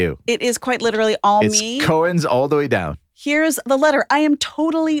all you. It is quite literally all It's me. Cohen's all the way down. Here's the letter. I am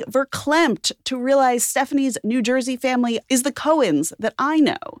totally verklempt to realize Stephanie's New Jersey family is the Cohens that I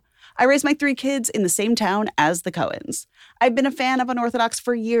know. I raised my 3 kids in the same town as the Cohens. I've been a fan of Unorthodox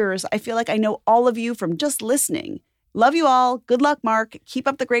for years. I feel like I know all of you from just listening. Love you all. Good luck, Mark. Keep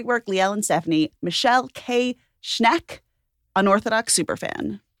up the great work, Liel and Stephanie. Michelle K. Schneck, Unorthodox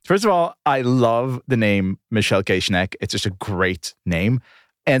superfan. First of all, I love the name Michelle K. Schneck. It's just a great name.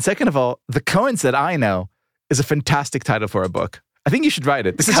 And second of all, The Cohens That I Know is a fantastic title for a book. I think you should write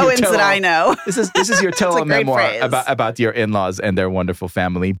it. This is Cohens your That I Know. This is your tell-all great memoir phrase. about your in-laws and their wonderful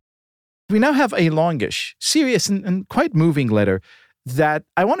family. We now have a longish, serious, and quite moving letter that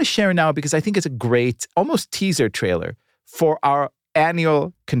I want to share now because I think it's a great, almost teaser trailer for our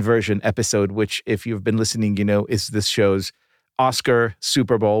annual conversion episode, which, if you've been listening, you know, is this show's Oscar,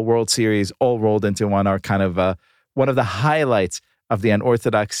 Super Bowl, World Series, all rolled into one, are kind of one of the highlights of the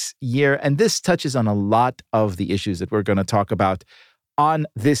unorthodox year. And this touches on a lot of the issues that we're going to talk about on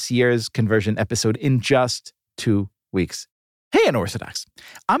this year's conversion episode in just 2 weeks. Hey, Unorthodox.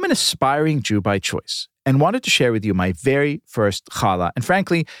 I'm an aspiring Jew by choice and wanted to share with you my very first challah and,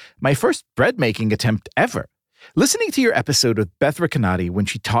 frankly, my first bread-making attempt ever. Listening to your episode with Beth Recanati when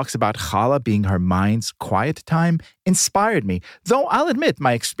she talks about challah being her mind's quiet time inspired me, though I'll admit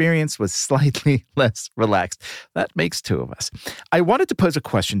my experience was slightly less relaxed. That makes two of us. I wanted to pose a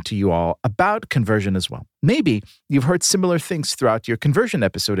question to you all about conversion as well. Maybe you've heard similar things throughout your conversion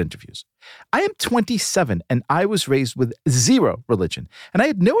episode interviews. I am 27 and I was raised with zero religion, and I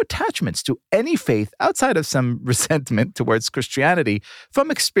had no attachments to any faith outside of some resentment towards Christianity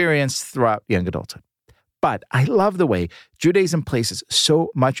from experience throughout young adulthood. But I love the way Judaism places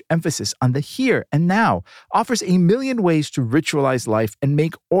so much emphasis on the here and now, offers a million ways to ritualize life and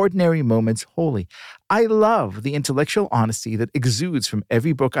make ordinary moments holy. I love the intellectual honesty that exudes from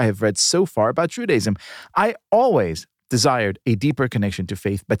every book I have read so far about Judaism. I always desired a deeper connection to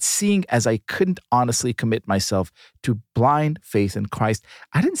faith, but seeing as I couldn't honestly commit myself to blind faith in Christ,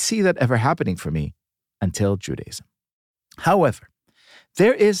 I didn't see that ever happening for me until Judaism. However,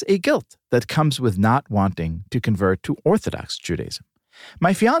 there is a guilt that comes with not wanting to convert to Orthodox Judaism.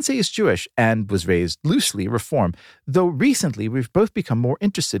 My fiancé is Jewish and was raised loosely Reform, though recently we've both become more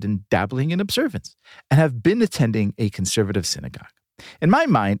interested in dabbling in observance and have been attending a conservative synagogue. In my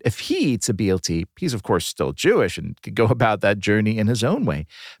mind, if he eats a BLT, he's of course still Jewish and could go about that journey in his own way.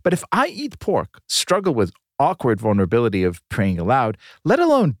 But if I eat pork, struggle with awkward vulnerability of praying aloud, let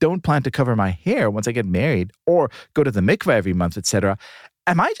alone don't plan to cover my hair once I get married or go to the mikveh every month, etc.,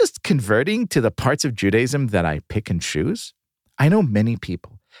 am I just converting to the parts of Judaism that I pick and choose? I know many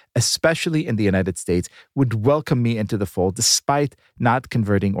people, especially in the United States, would welcome me into the fold despite not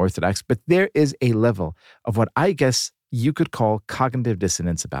converting Orthodox, but there is a level of what I guess you could call cognitive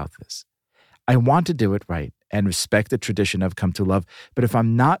dissonance about this. I want to do it right and respect the tradition I've come to love, but if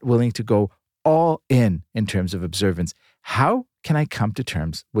I'm not willing to go all in terms of observance, how can I come to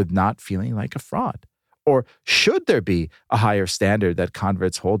terms with not feeling like a fraud? Or should there be a higher standard that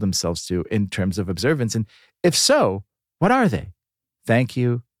converts hold themselves to in terms of observance? And if so, what are they? Thank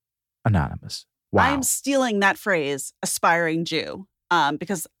you, Anonymous. Wow. I'm stealing that phrase, aspiring Jew,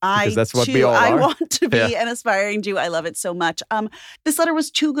 because that's what too, we all I are. want to be an aspiring Jew. I love it so much. This letter was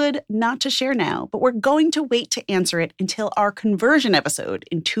too good not to share now, but we're going to wait to answer it until our conversion episode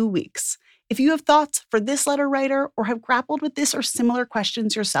in 2 weeks. If you have thoughts for this letter writer or have grappled with this or similar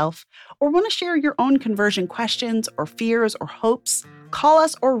questions yourself, or want to share your own conversion questions or fears or hopes, call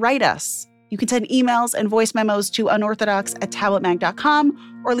us or write us. You can send emails and voice memos to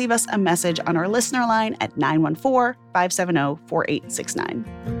unorthodox@tabletmag.com or leave us a message on our listener line at 914-570-4869.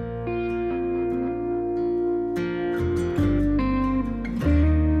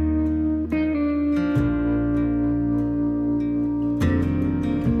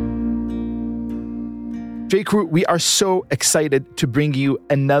 J.Crew, we are so excited to bring you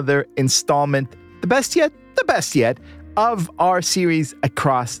another installment, the best yet, of our series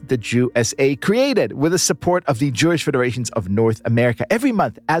Across the Jew.SA, created with the support of the Jewish Federations of North America. Every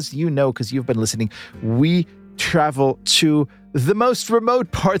month, as you know, because you've been listening, we travel to the most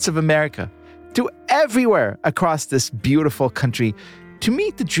remote parts of America, to everywhere across this beautiful country, to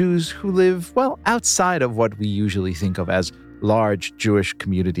meet the Jews who live, well, outside of what we usually think of as large Jewish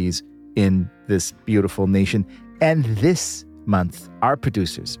communities in this beautiful nation. And this month, our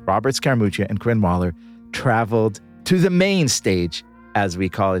producers, Robert Scaramuccia and Corinne Waller, traveled to the main stage, as we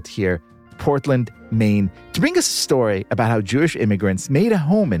call it here, Portland, Maine, to bring us a story about how Jewish immigrants made a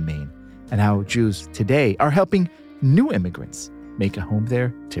home in Maine and how Jews today are helping new immigrants make a home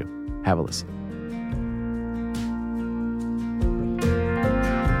there too. Have a listen.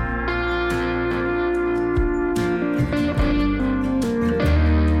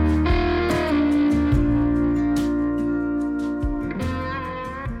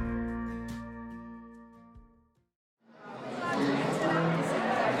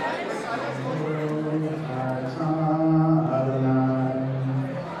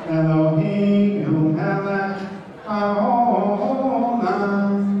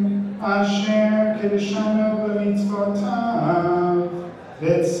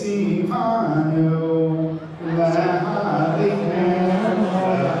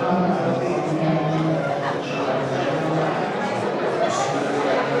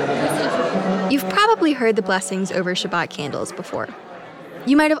 You've probably heard the blessings over Shabbat candles before.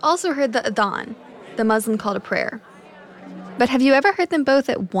 You might have also heard the adhan, the Muslim call to prayer. But have you ever heard them both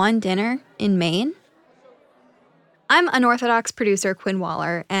at one dinner in Maine? I'm unorthodox producer Quinn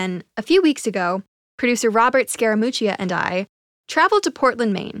Waller, and a few weeks ago, producer Robert Scaramuccia and I traveled to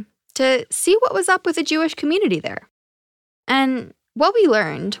Portland, Maine, to see what was up with the Jewish community there. And what we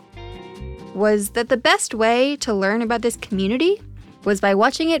learned was that the best way to learn about this community was by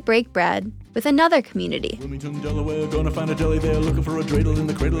watching it break bread with another community. Wilmington, Delaware, gonna find a deli there, looking for a dreidel in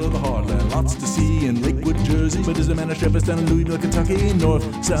the cradle of the heartland. Lots to see in Lakewood, Jersey, but there's a man of Shepherd's down in Louisville, Kentucky,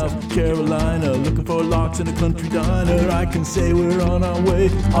 North, South Carolina, looking for locks in a country diner. I can say we're on our way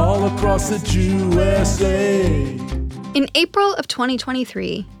all across the USA. In April of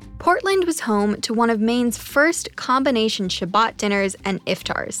 2023, Portland was home to one of Maine's first combination Shabbat dinners and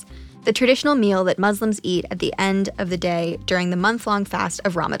iftars, the traditional meal that Muslims eat at the end of the day during the month-long fast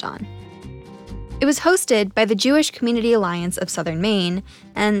of Ramadan. It was hosted by the Jewish Community Alliance of Southern Maine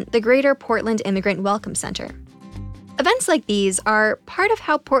and the Greater Portland Immigrant Welcome Center. Events like these are part of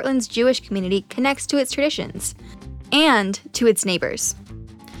how Portland's Jewish community connects to its traditions and to its neighbors.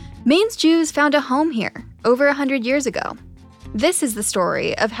 Maine's Jews found a home here over 100 years ago. This is the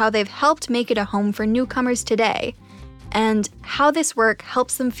story of how they've helped make it a home for newcomers today and how this work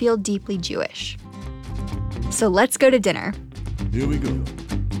helps them feel deeply Jewish. So let's go to dinner. Here we go.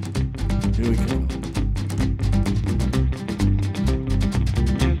 Here we go.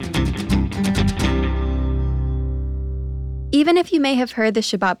 Even if you may have heard the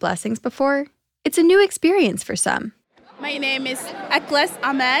Shabbat blessings before, it's a new experience for some. My name is Akles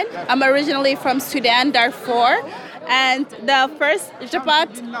Ahmed. I'm originally from Sudan, Darfur. And the first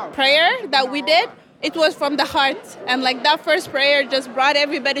Shabbat prayer that we did, it was from the heart. And like that first prayer just brought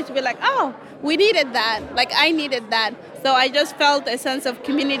everybody to be like, oh, we needed that. Like I needed that. So I just felt a sense of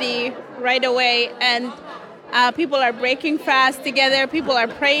community right away. And people are breaking fast together. People are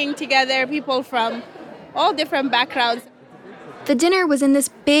praying together. People from all different backgrounds. The dinner was in this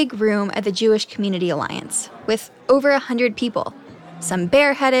big room at the Jewish Community Alliance with over 100 people, some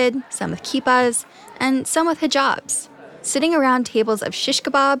bareheaded, some with kippahs, and some with hijabs, sitting around tables of shish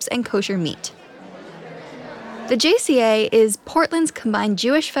kebabs and kosher meat. The JCA is Portland's combined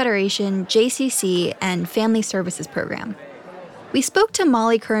Jewish Federation, JCC, and Family Services program. We spoke to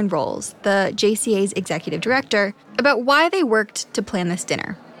Molly Curran-Rolls, the JCA's executive director, about why they worked to plan this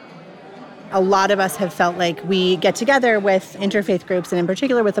dinner. A lot of us have felt like we get together with interfaith groups, and in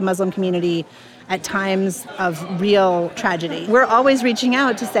particular with the Muslim community, at times of real tragedy. We're always reaching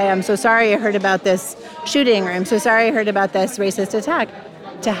out to say, I'm so sorry I heard about this shooting, or I'm so sorry I heard about this racist attack.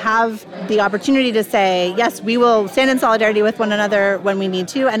 To have the opportunity to say, yes, we will stand in solidarity with one another when we need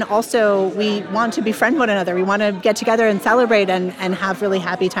to, and also we want to befriend one another. We want to get together and celebrate and have really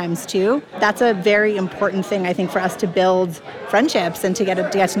happy times too. That's a very important thing, I think, for us to build friendships and to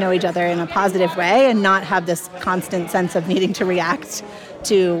get to know each other in a positive way and not have this constant sense of needing to react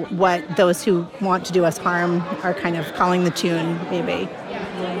to what those who want to do us harm are kind of calling the tune, maybe.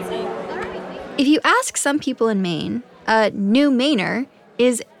 If you ask some people in Maine, a new Mainer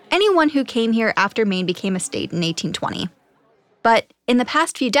is anyone who came here after Maine became a state in 1820. But in the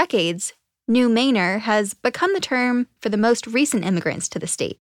past few decades, New Mainer has become the term for the most recent immigrants to the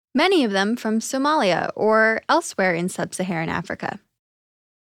state, many of them from Somalia or elsewhere in sub-Saharan Africa.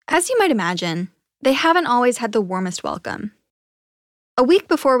 As you might imagine, they haven't always had the warmest welcome. A week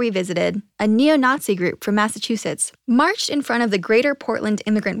before we visited, a neo-Nazi group from Massachusetts marched in front of the Greater Portland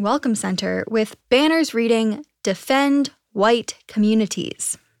Immigrant Welcome Center with banners reading, "Defend White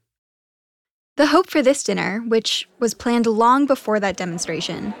Communities." The hope for this dinner, which was planned long before that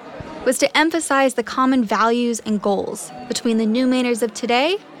demonstration, was to emphasize the common values and goals between the New Mainers of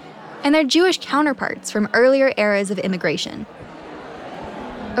today and their Jewish counterparts from earlier eras of immigration.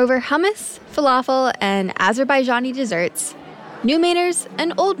 Over hummus, falafel, and Azerbaijani desserts, New Mainers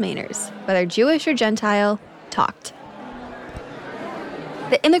and Old Mainers, whether Jewish or Gentile, talked.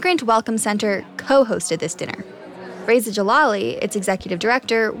 The Immigrant Welcome Center co-hosted this dinner. Reza Jalali, its executive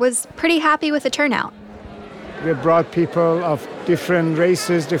director, was pretty happy with the turnout. We brought people of different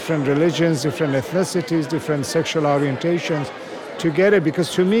races, different religions, different ethnicities, different sexual orientations together,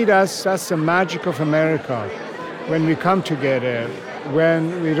 because to me that's the magic of America. When we come together,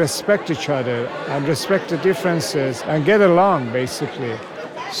 when we respect each other and respect the differences and get along, basically.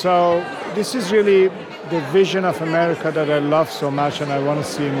 So this is really the vision of America that I love so much, and I want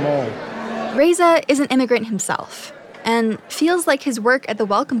to see more. Reza is an immigrant himself and feels like his work at the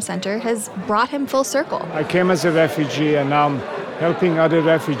Welcome Center has brought him full circle. I came as a refugee, and now I'm helping other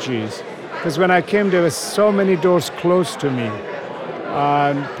refugees. Because when I came, there were so many doors closed to me.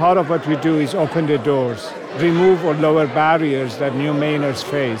 And part of what we do is open the doors, remove or lower barriers that New Mainers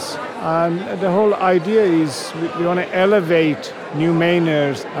face. And the whole idea is we want to elevate New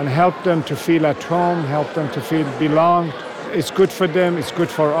Mainers and help them to feel at home, help them to feel belonged. It's good for them, it's good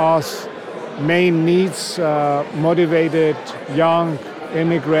for us. Maine needs motivated young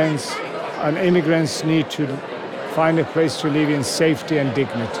immigrants, and immigrants need to find a place to live in safety and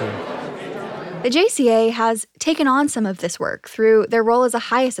dignity. The JCA has taken on some of this work through their role as a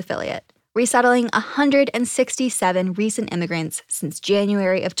HIAS affiliate, resettling 167 recent immigrants since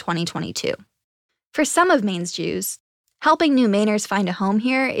January of 2022. For some of Maine's Jews, helping new Mainers find a home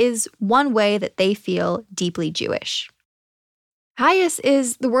here is one way that they feel deeply Jewish. HIAS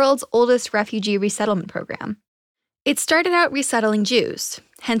is the world's oldest refugee resettlement program. It started out resettling Jews,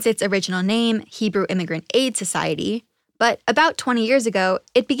 hence its original name, Hebrew Immigrant Aid Society, but about 20 years ago,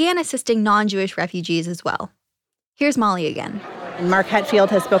 it began assisting non-Jewish refugees as well. Here's Molly again. Mark Hetfield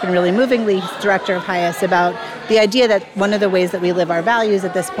has spoken really movingly, he's director of HIAS, about the idea that one of the ways that we live our values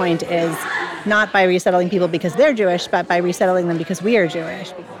at this point is not by resettling people because they're Jewish, but by resettling them because we are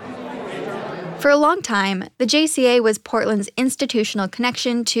Jewish. For a long time, the JCA was Portland's institutional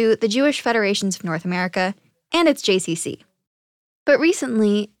connection to the Jewish Federations of North America and its JCC. But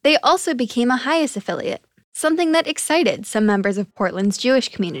recently, they also became a HIAS affiliate, something that excited some members of Portland's Jewish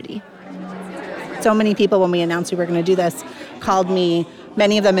community. So many people, when we announced we were going to do this, called me,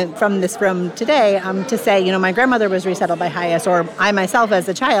 many of them from this room today, to say, my grandmother was resettled by HIAS, or I myself as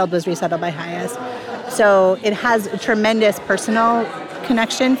a child was resettled by HIAS. So it has a tremendous personal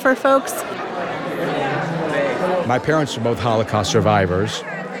connection for folks. My parents are both Holocaust survivors,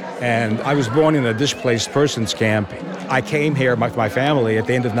 and I was born in a displaced persons camp. I came here with my family at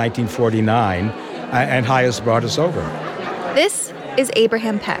the end of 1949, and HIAS brought us over. This is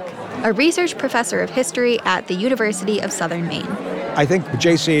Abraham Peck, a research professor of history at the University of Southern Maine. I think what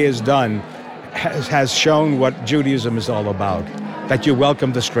JCA has done has shown what Judaism is all about, that you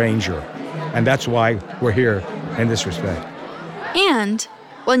welcome the stranger, and that's why we're here in this respect. And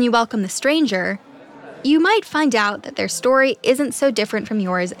when you welcome the stranger, you might find out that their story isn't so different from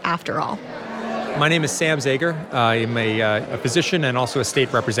yours after all. My name is Sam Zager. I'm a physician and also a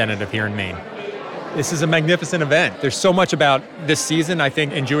state representative here in Maine. This is a magnificent event. There's so much about this season, I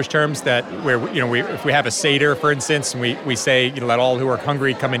think, in Jewish terms, that if we have a Seder, for instance, and we say, let all who are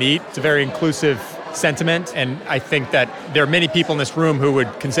hungry come and eat, it's a very inclusive sentiment. And I think that there are many people in this room who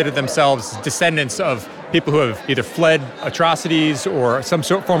would consider themselves descendants of people who have either fled atrocities or some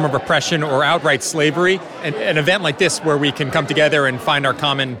form of oppression or outright slavery. And an event like this where we can come together and find our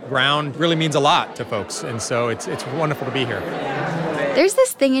common ground really means a lot to folks. And so it's wonderful to be here. There's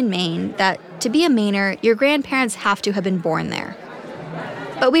this thing in Maine that to be a Mainer, your grandparents have to have been born there.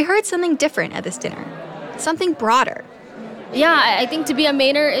 But we heard something different at this dinner, something broader. Yeah, I think to be a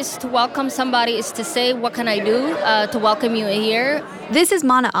Mainer is to welcome somebody, is to say, what can I do to welcome you here? This is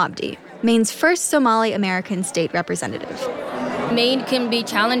Mana Abdi, Maine's first Somali American state representative. Maine can be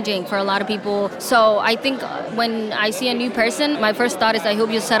challenging for a lot of people. So I think when I see a new person, my first thought is I hope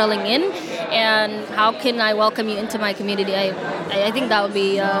you're settling in, and how can I welcome you into my community? I think that would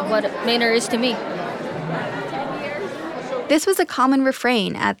be what Mainer is to me. This was a common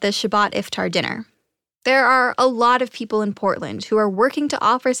refrain at the Shabbat Iftar dinner. There are a lot of people in Portland who are working to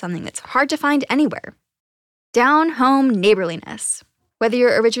offer something that's hard to find anywhere. Down-home neighborliness, whether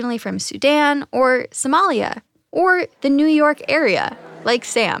you're originally from Sudan or Somalia or the New York area, like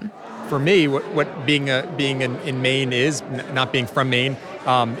Sam. For me, what being in Maine is, not being from Maine,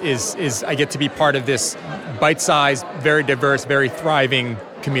 is I get to be part of this bite-sized, very diverse, very thriving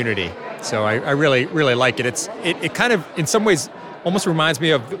community. So I really, really like it. It kind of, in some ways, almost reminds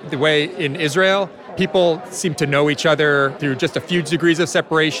me of the way in Israel, people seem to know each other through just a few degrees of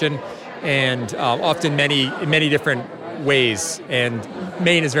separation, and often in many different ways. And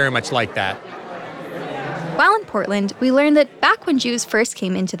Maine is very much like that. While in Portland, we learned that back when Jews first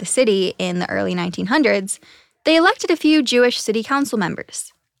came into the city in the early 1900s, they elected a few Jewish city council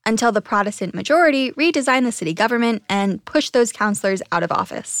members, until the Protestant majority redesigned the city government and pushed those councilors out of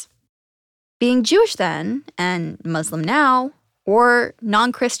office. Being Jewish then, and Muslim now, or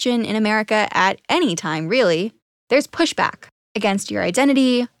non-Christian in America at any time, really, there's pushback against your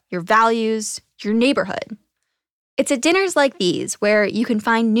identity, your values, your neighborhood. It's at dinners like these where you can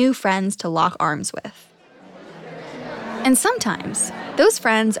find new friends to lock arms with. And sometimes, those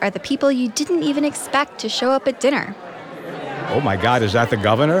friends are the people you didn't even expect to show up at dinner. Oh my God, is that the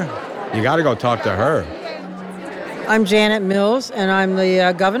governor? You got to go talk to her. I'm Janet Mills, and I'm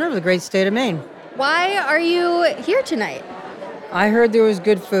the governor of the great state of Maine. Why are you here tonight? I heard there was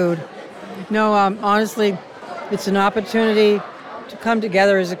good food. No, honestly, it's an opportunity to come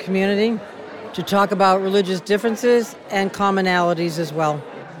together as a community, to talk about religious differences and commonalities as well.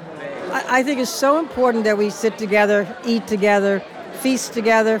 I think it's so important that we sit together, eat together, feast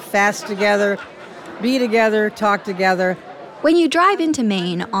together, fast together, be together, talk together. When you drive into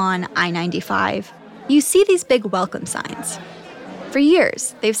Maine on I-95, you see these big welcome signs. For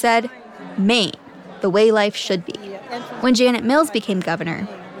years, they've said, Maine, the way life should be. When Janet Mills became governor,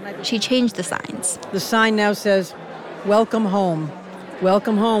 she changed the signs. The sign now says, welcome home.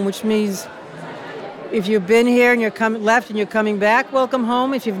 welcome home, which means if you've been here and you're left and you're coming back, welcome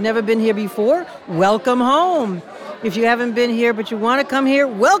home. If you've never been here before, welcome home. If you haven't been here but you want to come here,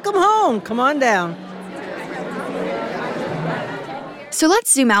 welcome home. Come on down. So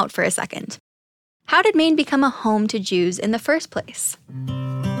let's zoom out for a second. How did Maine become a home to Jews in the first place?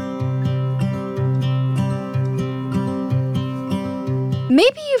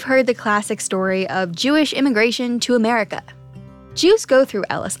 Maybe you've heard the classic story of Jewish immigration to America. Jews go through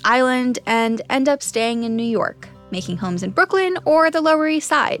Ellis Island and end up staying in New York, making homes in Brooklyn or the Lower East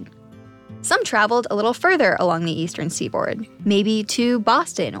Side. Some traveled a little further along the eastern seaboard, maybe to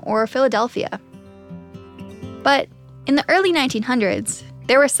Boston or Philadelphia. But in the early 1900s,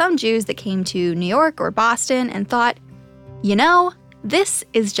 there were some Jews that came to New York or Boston and thought, this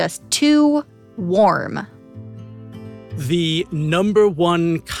is just too warm. The number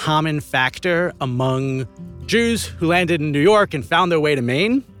one common factor among Jews who landed in New York and found their way to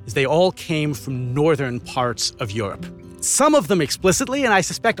Maine is they all came from northern parts of Europe. Some of them explicitly, and I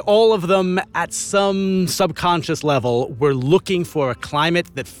suspect all of them at some subconscious level, were looking for a climate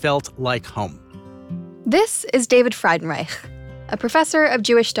that felt like home. This is David Friedenreich, a professor of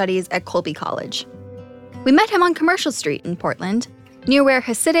Jewish studies at Colby College. We met him on Commercial Street in Portland, near where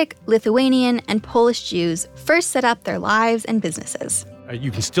Hasidic, Lithuanian, and Polish Jews first set up their lives and businesses. You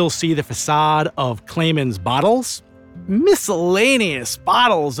can still see the facade of Clayman's bottles. Miscellaneous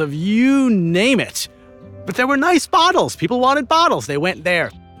bottles of you name it. But there were nice bottles. People wanted bottles. They went there.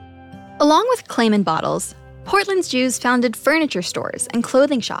 Along with Clayman bottles, Portland's Jews founded furniture stores and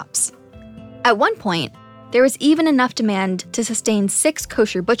clothing shops. At one point, there was even enough demand to sustain 6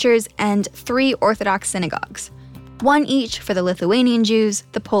 kosher butchers and 3 Orthodox synagogues, one each for the Lithuanian Jews,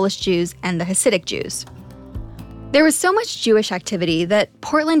 the Polish Jews, and the Hasidic Jews. There was so much Jewish activity that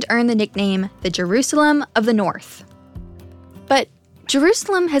Portland earned the nickname the Jerusalem of the North. But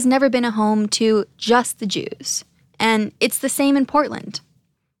Jerusalem has never been a home to just the Jews, and it's the same in Portland.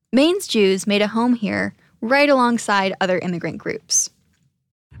 Maine's Jews made a home here right alongside other immigrant groups.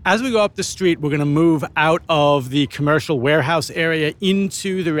 As we go up the street, we're going to move out of the commercial warehouse area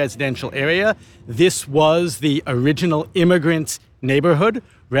into the residential area. This was the original immigrant neighborhood,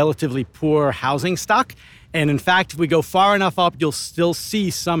 relatively poor housing stock. And in fact, if we go far enough up, you'll still see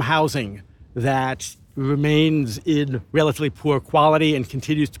some housing that remains in relatively poor quality and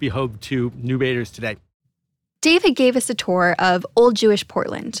continues to be home to new raiders today. David gave us a tour of Old Jewish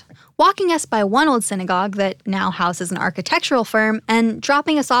Portland, walking us by one old synagogue that now houses an architectural firm and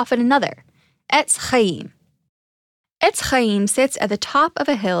dropping us off at another, Etz Chaim. Etz Chaim sits at the top of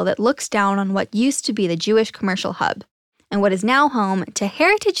a hill that looks down on what used to be the Jewish commercial hub, and what is now home to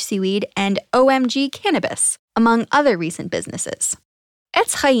Heritage Seaweed and OMG Cannabis, among other recent businesses.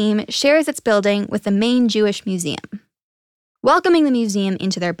 Etz Chaim shares its building with the Maine Jewish Museum. Welcoming the museum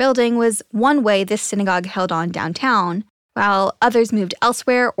into their building was one way this synagogue held on downtown, while others moved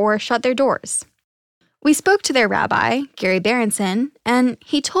elsewhere or shut their doors. We spoke to their rabbi, Gary Berenson, and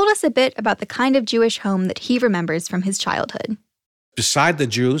he told us a bit about the kind of Jewish home that he remembers from his childhood. Beside the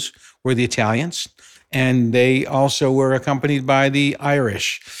Jews were the Italians, and they also were accompanied by the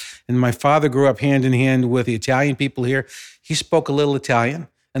Irish. And my father grew up hand in hand with the Italian people here. He spoke a little Italian,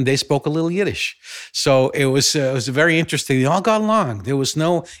 and they spoke a little Yiddish. So it was very interesting. They all got along. There was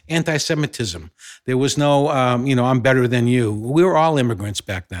no anti-Semitism. There was no, I'm better than you. We were all immigrants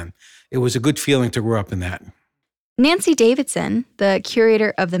back then. It was a good feeling to grow up in that. Nancy Davidson, the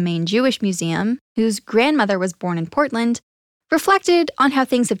curator of the Maine Jewish Museum, whose grandmother was born in Portland, reflected on how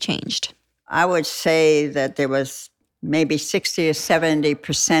things have changed. I would say that there was maybe 60 or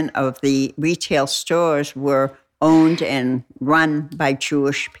 70% of the retail stores were owned and run by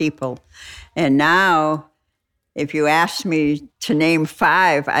Jewish people. And now, if you ask me to name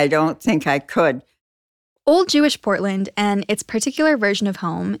 5, I don't think I could. Old Jewish Portland and its particular version of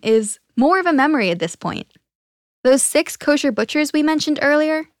home is more of a memory at this point. Those 6 kosher butchers we mentioned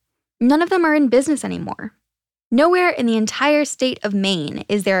earlier, none of them are in business anymore. Nowhere in the entire state of Maine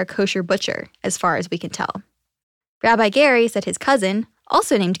is there a kosher butcher, as far as we can tell. Rabbi Gary said his cousin,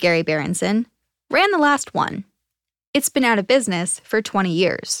 also named Gary Berenson, ran the last one. It's been out of business for 20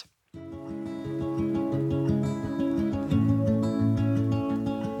 years.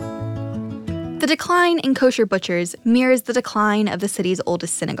 The decline in kosher butchers mirrors the decline of the city's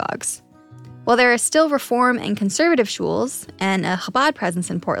oldest synagogues. While there are still Reform and conservative shuls and a Chabad presence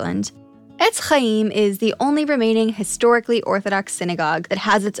in Portland, Etz Chaim is the only remaining historically Orthodox synagogue that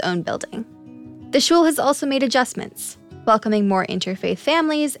has its own building. The shul has also made adjustments, welcoming more interfaith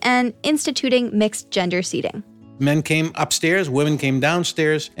families and instituting mixed-gender seating. Men came upstairs, women came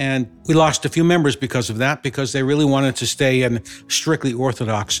downstairs, and we lost a few members because of that, because they really wanted to stay in strictly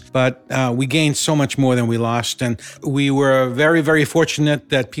Orthodox. But we gained so much more than we lost, and we were very, very fortunate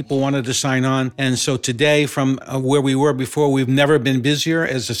that people wanted to sign on. And so today, from where we were before, we've never been busier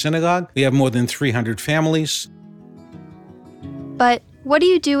as a synagogue. We have more than 300 families. But what do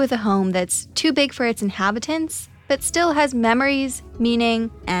you do with a home that's too big for its inhabitants, but still has memories,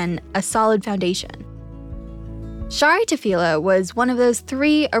 meaning, and a solid foundation? Shari Tefillah was one of those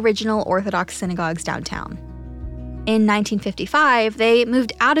 3 original Orthodox synagogues downtown. In 1955, they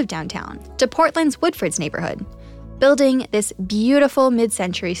moved out of downtown to Portland's Woodford's neighborhood, building this beautiful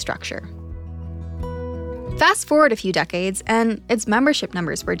mid-century structure. Fast forward a few decades, and its membership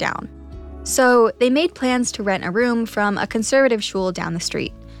numbers were down. So they made plans to rent a room from a conservative shul down the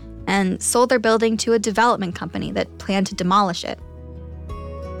street and sold their building to a development company that planned to demolish it.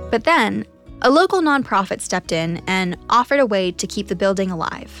 But then, a local nonprofit stepped in and offered a way to keep the building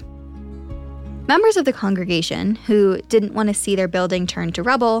alive. Members of the congregation, who didn't want to see their building turned to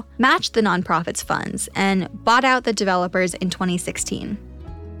rubble, matched the nonprofit's funds and bought out the developers in 2016.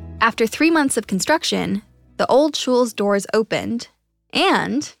 After 3 months of construction, the old shul's doors opened,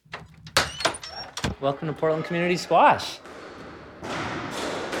 and welcome to Portland Community Squash.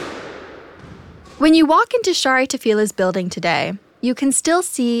 When you walk into Shari Tefillah's building today, you can still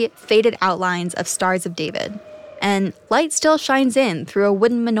see faded outlines of Stars of David, and light still shines in through a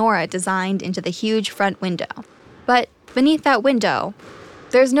wooden menorah designed into the huge front window. But beneath that window,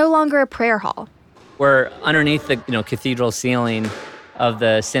 there's no longer a prayer hall. We're underneath the cathedral ceiling of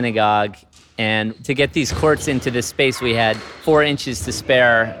the synagogue, and to get these courts into this space, we had 4 inches to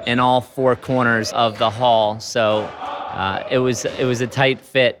spare in all 4 corners of the hall. So it was a tight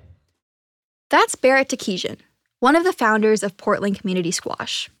fit. That's Barrett Takesian, one of the founders of Portland Community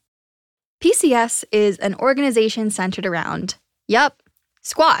Squash. PCS is an organization centered around,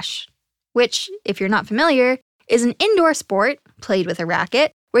 squash, which, if you're not familiar, is an indoor sport played with a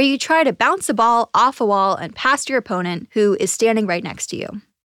racket where you try to bounce a ball off a wall and past your opponent who is standing right next to you.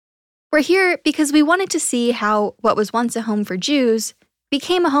 We're here because we wanted to see how what was once a home for Jews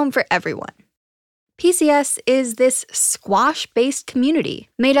became a home for everyone. PCS is this squash-based community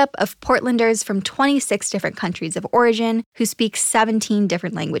made up of Portlanders from 26 different countries of origin who speak 17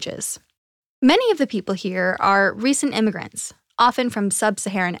 different languages. Many of the people here are recent immigrants, often from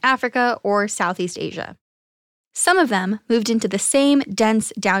sub-Saharan Africa or Southeast Asia. Some of them moved into the same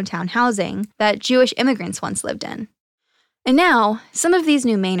dense downtown housing that Jewish immigrants once lived in. And now, some of these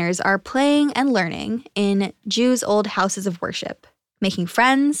new Mainers are playing and learning in Jews' old houses of worship, making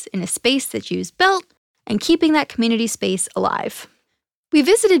friends in a space that Jews built and keeping that community space alive. We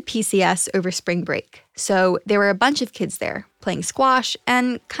visited PCS over spring break, so there were a bunch of kids there playing squash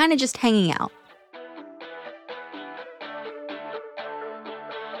and kind of just hanging out.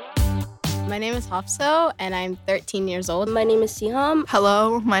 My name is Hafso, and I'm 13 years old. My name is Siham.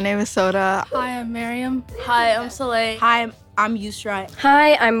 Hello, my name is Soda. Hi, I'm Miriam. Hi, I'm Soleil. Hi, I'm Yusra.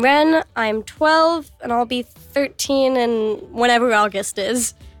 Hi, I'm Ren. I'm 12, and I'll be 13 in whenever August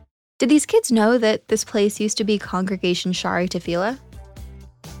is. Did these kids know that this place used to be Congregation Shari Tefillah?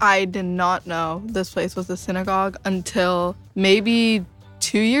 I did not know this place was a synagogue until maybe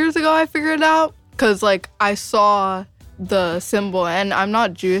 2 years ago I figured it out. Because, I saw the symbol, and I'm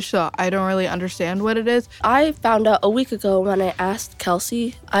not Jewish, so I don't really understand what it is. I found out a week ago when I asked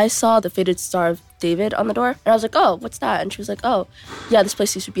Kelsey. I saw the faded Star of David on the door, and I was like, oh, what's that? And she was like, oh, yeah, this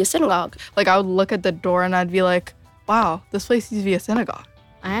place used to be a synagogue. I would look at the door and I'd be like, wow, this place used to be a synagogue.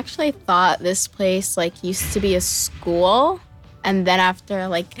 I actually thought this place, used to be a school. And then after,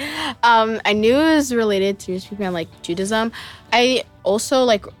 I knew it was related to speaking on, Judaism. I also,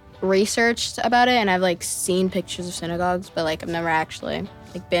 researched about it, and I've, seen pictures of synagogues, but, I've never actually,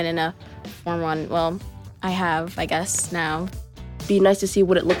 been in a formal one. Well, I have, I guess, now. Be nice to see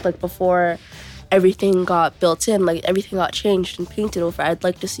what it looked like before everything got built in, everything got changed and painted over. I'd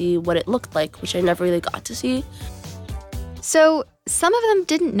like to see what it looked like, which I never really got to see. So, some of them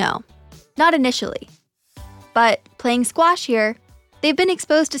didn't know. Not initially. But playing squash here, they've been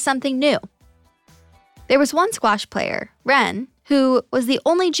exposed to something new. There was one squash player, Ren, who was the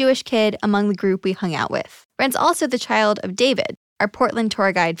only Jewish kid among the group we hung out with. Ren's also the child of David, our Portland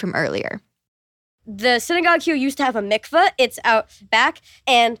tour guide from earlier. The synagogue here used to have a mikveh. It's out back,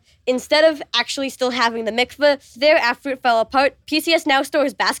 and instead of actually still having the mikveh there after it fell apart, PCS now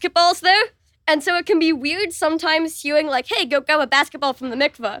stores basketballs there. And so it can be weird sometimes hearing hey, go grab a basketball from the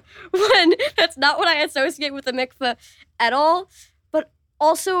mikveh, when that's not what I associate with the mikveh at all. But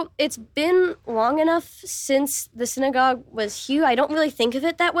also, it's been long enough since the synagogue was here. I don't really think of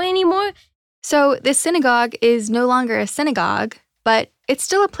it that way anymore. So this synagogue is no longer a synagogue, but it's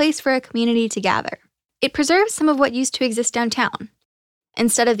still a place for a community to gather. It preserves some of what used to exist downtown.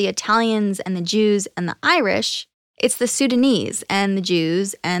 Instead of the Italians and the Jews and the Irish, it's the Sudanese and the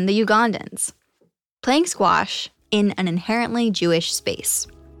Jews and the Ugandans, playing squash in an inherently Jewish space.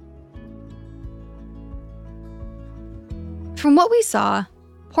 From what we saw,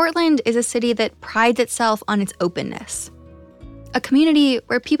 Portland is a city that prides itself on its openness. A community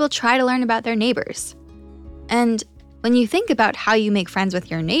where people try to learn about their neighbors. And when you think about how you make friends with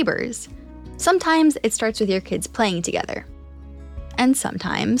your neighbors, sometimes it starts with your kids playing together. And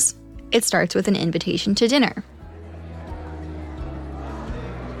sometimes it starts with an invitation to dinner.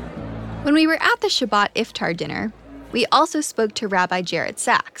 When we were at the Shabbat Iftar dinner, we also spoke to Rabbi Jared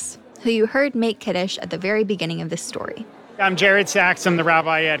Sachs, who you heard make Kiddush at the very beginning of this story. I'm Jared Sachs. I'm the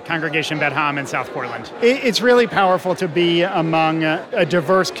rabbi at Congregation Bet Ham in South Portland. It's really powerful to be among a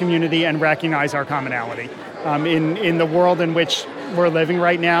diverse community and recognize our commonality. In the world in which we're living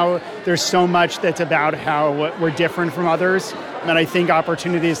right now, there's so much that's about how we're different from others. And I think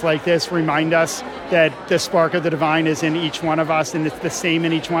opportunities like this remind us that the spark of the divine is in each one of us, and it's the same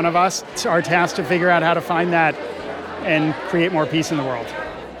in each one of us. It's our task to figure out how to find that and create more peace in the world.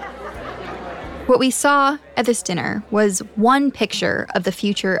 What we saw at this dinner was one picture of the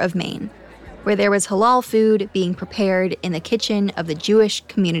future of Maine, where there was halal food being prepared in the kitchen of the Jewish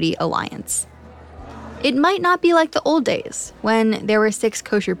Community Alliance. It might not be like the old days, when there were 6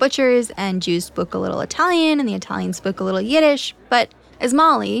 kosher butchers and Jews spoke a little Italian and the Italians spoke a little Yiddish, but as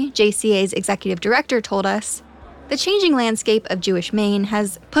Molly, JCA's executive director, told us, the changing landscape of Jewish Maine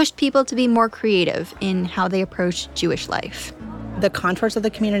has pushed people to be more creative in how they approach Jewish life. The contours of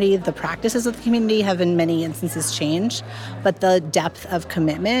the community, the practices of the community have in many instances changed, but the depth of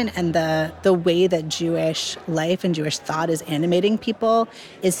commitment and the way that Jewish life and Jewish thought is animating people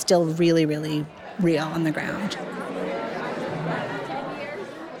is still really, really real on the ground.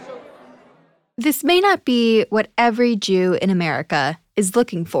 This may not be what every Jew in America is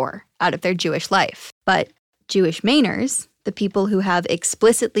looking for out of their Jewish life, but Jewish Mainers, the people who have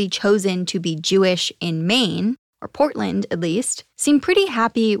explicitly chosen to be Jewish in Maine, or Portland at least, seem pretty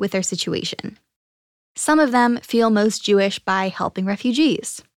happy with their situation. Some of them feel most Jewish by helping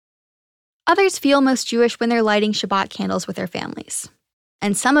refugees. Others feel most Jewish when they're lighting Shabbat candles with their families.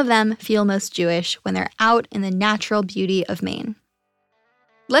 And some of them feel most Jewish when they're out in the natural beauty of Maine.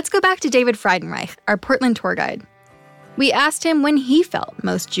 Let's go back to David Friedenreich, our Portland tour guide. We asked him when he felt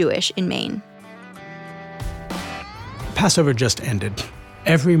most Jewish in Maine. Passover just ended.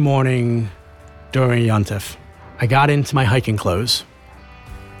 Every morning during Yontif, I got into my hiking clothes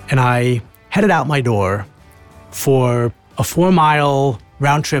and I headed out my door for a 4-mile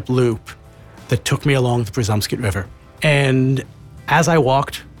round-trip loop that took me along the Przemysl River. And as I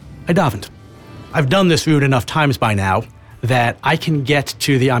walked, I davened. I've done this route enough times by now that I can get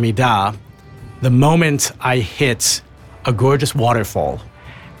to the Amidah the moment I hit a gorgeous waterfall.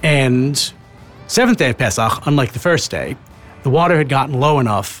 And 7th day of Pesach, unlike the first day, the water had gotten low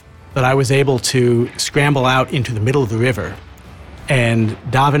enough that I was able to scramble out into the middle of the river and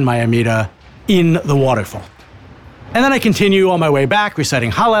daven my Amidah in the waterfall. And then I continue on my way back,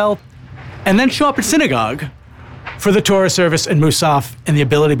 reciting Hallel, and then show up at synagogue for the Torah service and Musaf and the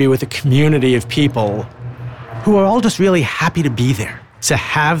ability to be with a community of people who are all just really happy to be there, to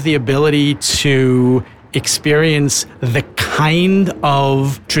have the ability to experience the kind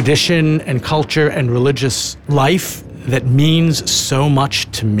of tradition and culture and religious life that means so much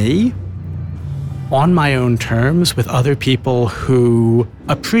to me on my own terms with other people who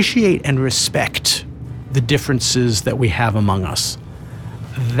appreciate and respect the differences that we have among us.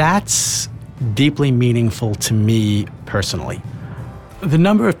 That's deeply meaningful to me personally. The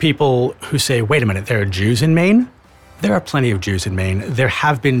number of people who say, wait a minute, there are Jews in Maine? There are plenty of Jews in Maine. There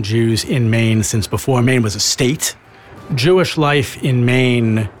have been Jews in Maine since before Maine was a state. Jewish life in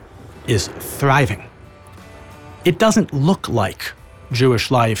Maine is thriving. It doesn't look like Jewish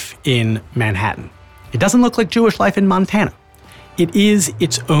life in Manhattan. It doesn't look like Jewish life in Montana. It is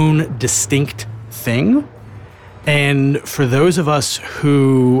its own distinct thing. And for those of us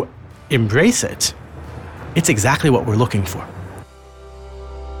who embrace it, it's exactly what we're looking for.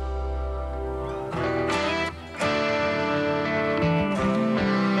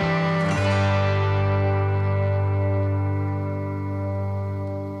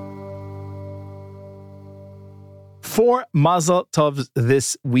 For Mazel Tovs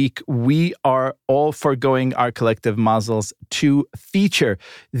this week, we are all foregoing our collective mazels to feature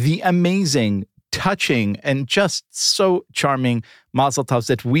the amazing, touching, and just so charming Mazel Tovs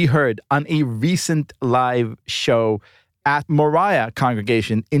that we heard on a recent live show at Moriah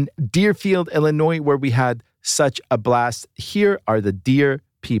Congregation in Deerfield, Illinois, where we had such a blast. Here are the dear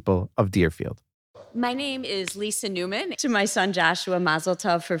people of Deerfield. My name is Lisa Newman. To my son Joshua, Mazel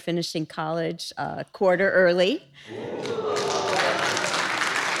Tov for finishing college a quarter early.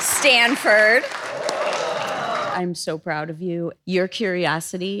 Stanford. I'm so proud of you. Your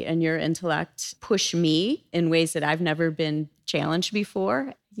curiosity and your intellect push me in ways that I've never been challenged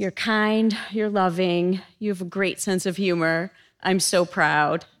before. You're kind, you're loving, you have a great sense of humor. I'm so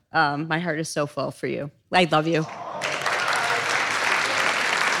proud. My heart is so full for you. I love you.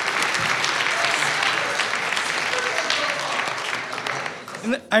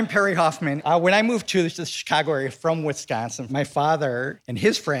 I'm Perry Hoffman. When I moved to the Chicago area from Wisconsin, my father and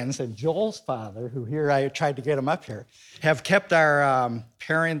his friends, and Joel's father, who here I tried to get him up here, have kept our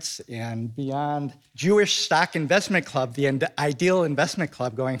parents and beyond Jewish stock investment club, the ideal investment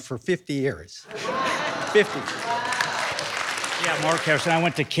club, going for 50 years. 50. Yeah, Mark Harrison. I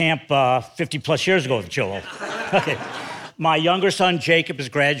went to camp 50 plus years ago with Joel. Okay. My younger son, Jacob, is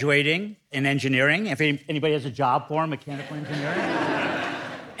graduating in engineering. If anybody has a job for him, mechanical engineering.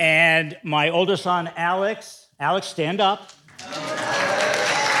 And my older son, Alex, stand up.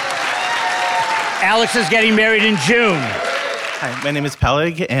 Alex is getting married in June. Hi, my name is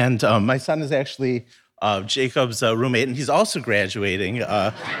Peleg, and my son is actually Jacob's roommate, and he's also graduating.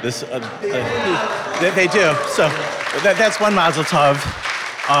 They do. So that's one Mazel Tov.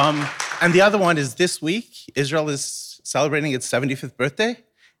 And the other one is this week, Israel is celebrating its 75th birthday,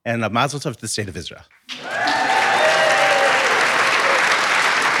 and a Mazel Tov to the state of Israel.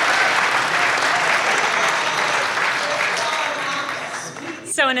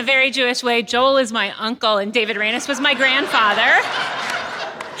 So in a very Jewish way, Joel is my uncle and David Ranis was my grandfather.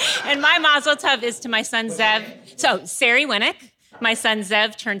 And my Mazel Tov is to my son Zev. So Sari Winnick, my son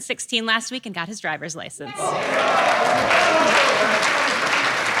Zev turned 16 last week and got his driver's license. I'm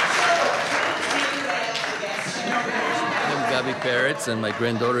Gabi Peretz, and my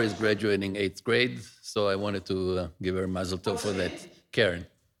granddaughter is graduating 8th grade, so I wanted to give her Mazel Tov for that. Karen.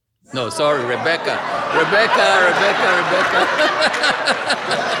 No, sorry, Rebecca.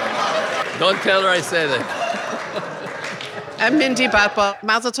 Don't tell her I said it. I'm Mindy Batba.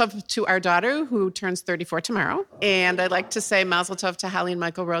 Mazel Tov to our daughter, who turns 34 tomorrow. And I'd like to say Mazel Tov to Hallie and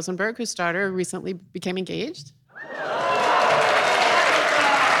Michael Rosenberg, whose daughter recently became engaged.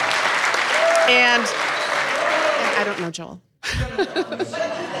 And I don't know Joel.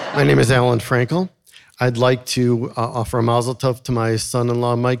 My name is Alan Frankel. I'd like to offer a Mazel Tov to my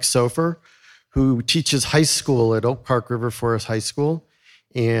son-in-law, Mike Sofer, who teaches high school at Oak Park River Forest High School,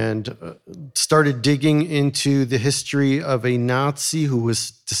 and started digging into the history of a Nazi who was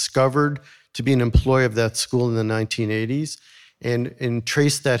discovered to be an employee of that school in the 1980s, and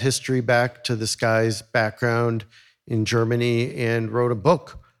traced that history back to this guy's background in Germany, and wrote a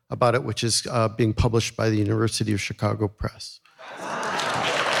book about it, which is being published by the University of Chicago Press.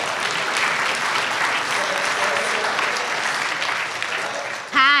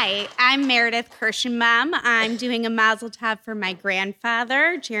 Hi, I'm Meredith Kirschenbaum. I'm doing a Mazel Tov for my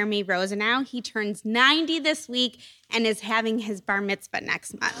grandfather, Jeremy Rosenau. He turns 90 this week and is having his bar mitzvah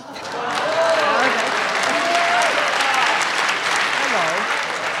next month. Hello,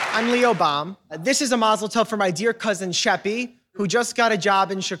 I'm Leo Baum. This is a Mazel Tov for my dear cousin Sheppy, who just got a job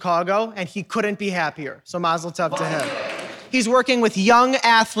in Chicago, and he couldn't be happier. So Mazel Tov to him. He's working with young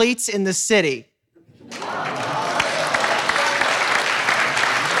athletes in the city.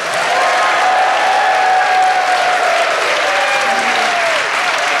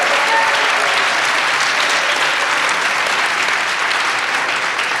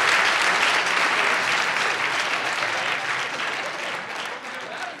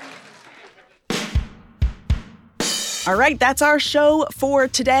 All right, that's our show for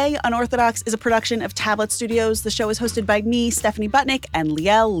today. Unorthodox is a production of Tablet Studios. The show is hosted by me, Stephanie Butnick, and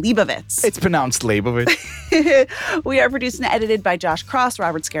Liel Leibovitz. It's pronounced Leibovitz. We are produced and edited by Josh Cross,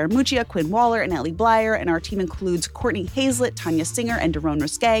 Robert Scaramuccia, Quinn Waller, and Ellie Blyer, and our team includes Courtney Hazlett, Tanya Singer, and Daron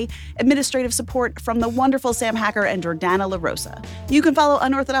Risquet. Administrative support from the wonderful Sam Hacker and Jordana LaRosa. You can follow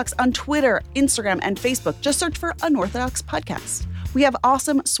Unorthodox on Twitter, Instagram, and Facebook. Just search for Unorthodox Podcast. We have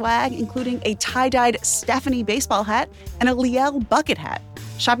awesome swag, including a tie-dyed Stephanie baseball hat and a Liel bucket hat.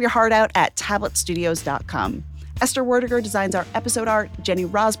 Shop your heart out at tabletstudios.com. Esther Werdiger designs our episode art, Jenny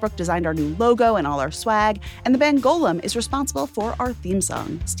Rosbrook designed our new logo and all our swag, and the band Golem is responsible for our theme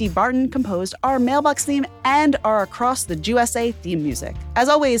song. Steve Barton composed our mailbox theme and our Across the USA theme music. As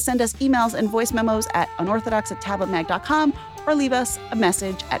always, send us emails and voice memos at unorthodox@tabletmag.com or leave us a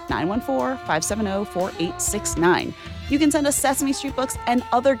message at 914-570-4869. You can send us Sesame Street books and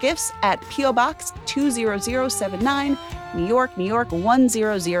other gifts at P.O. Box 20079, New York, New York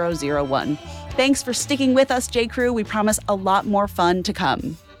 10001. Thanks for sticking with us, J. Crew. We promise a lot more fun to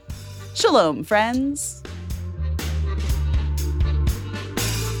come. Shalom, friends.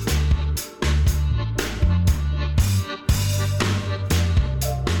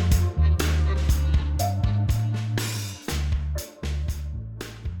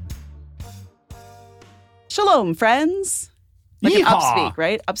 Shalom, friends. Like an Yeehaw. upspeak,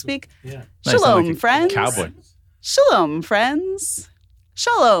 right? Upspeak? Yeah. Shalom, Like a friends. cowboy. Shalom, friends.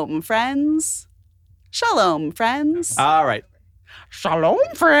 Shalom, friends. Shalom, friends. All right. Shalom,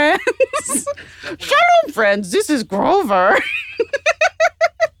 friends. Shalom, friends. This is Grover.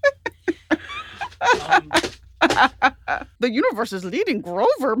 The universe's leading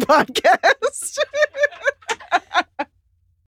Grover podcast.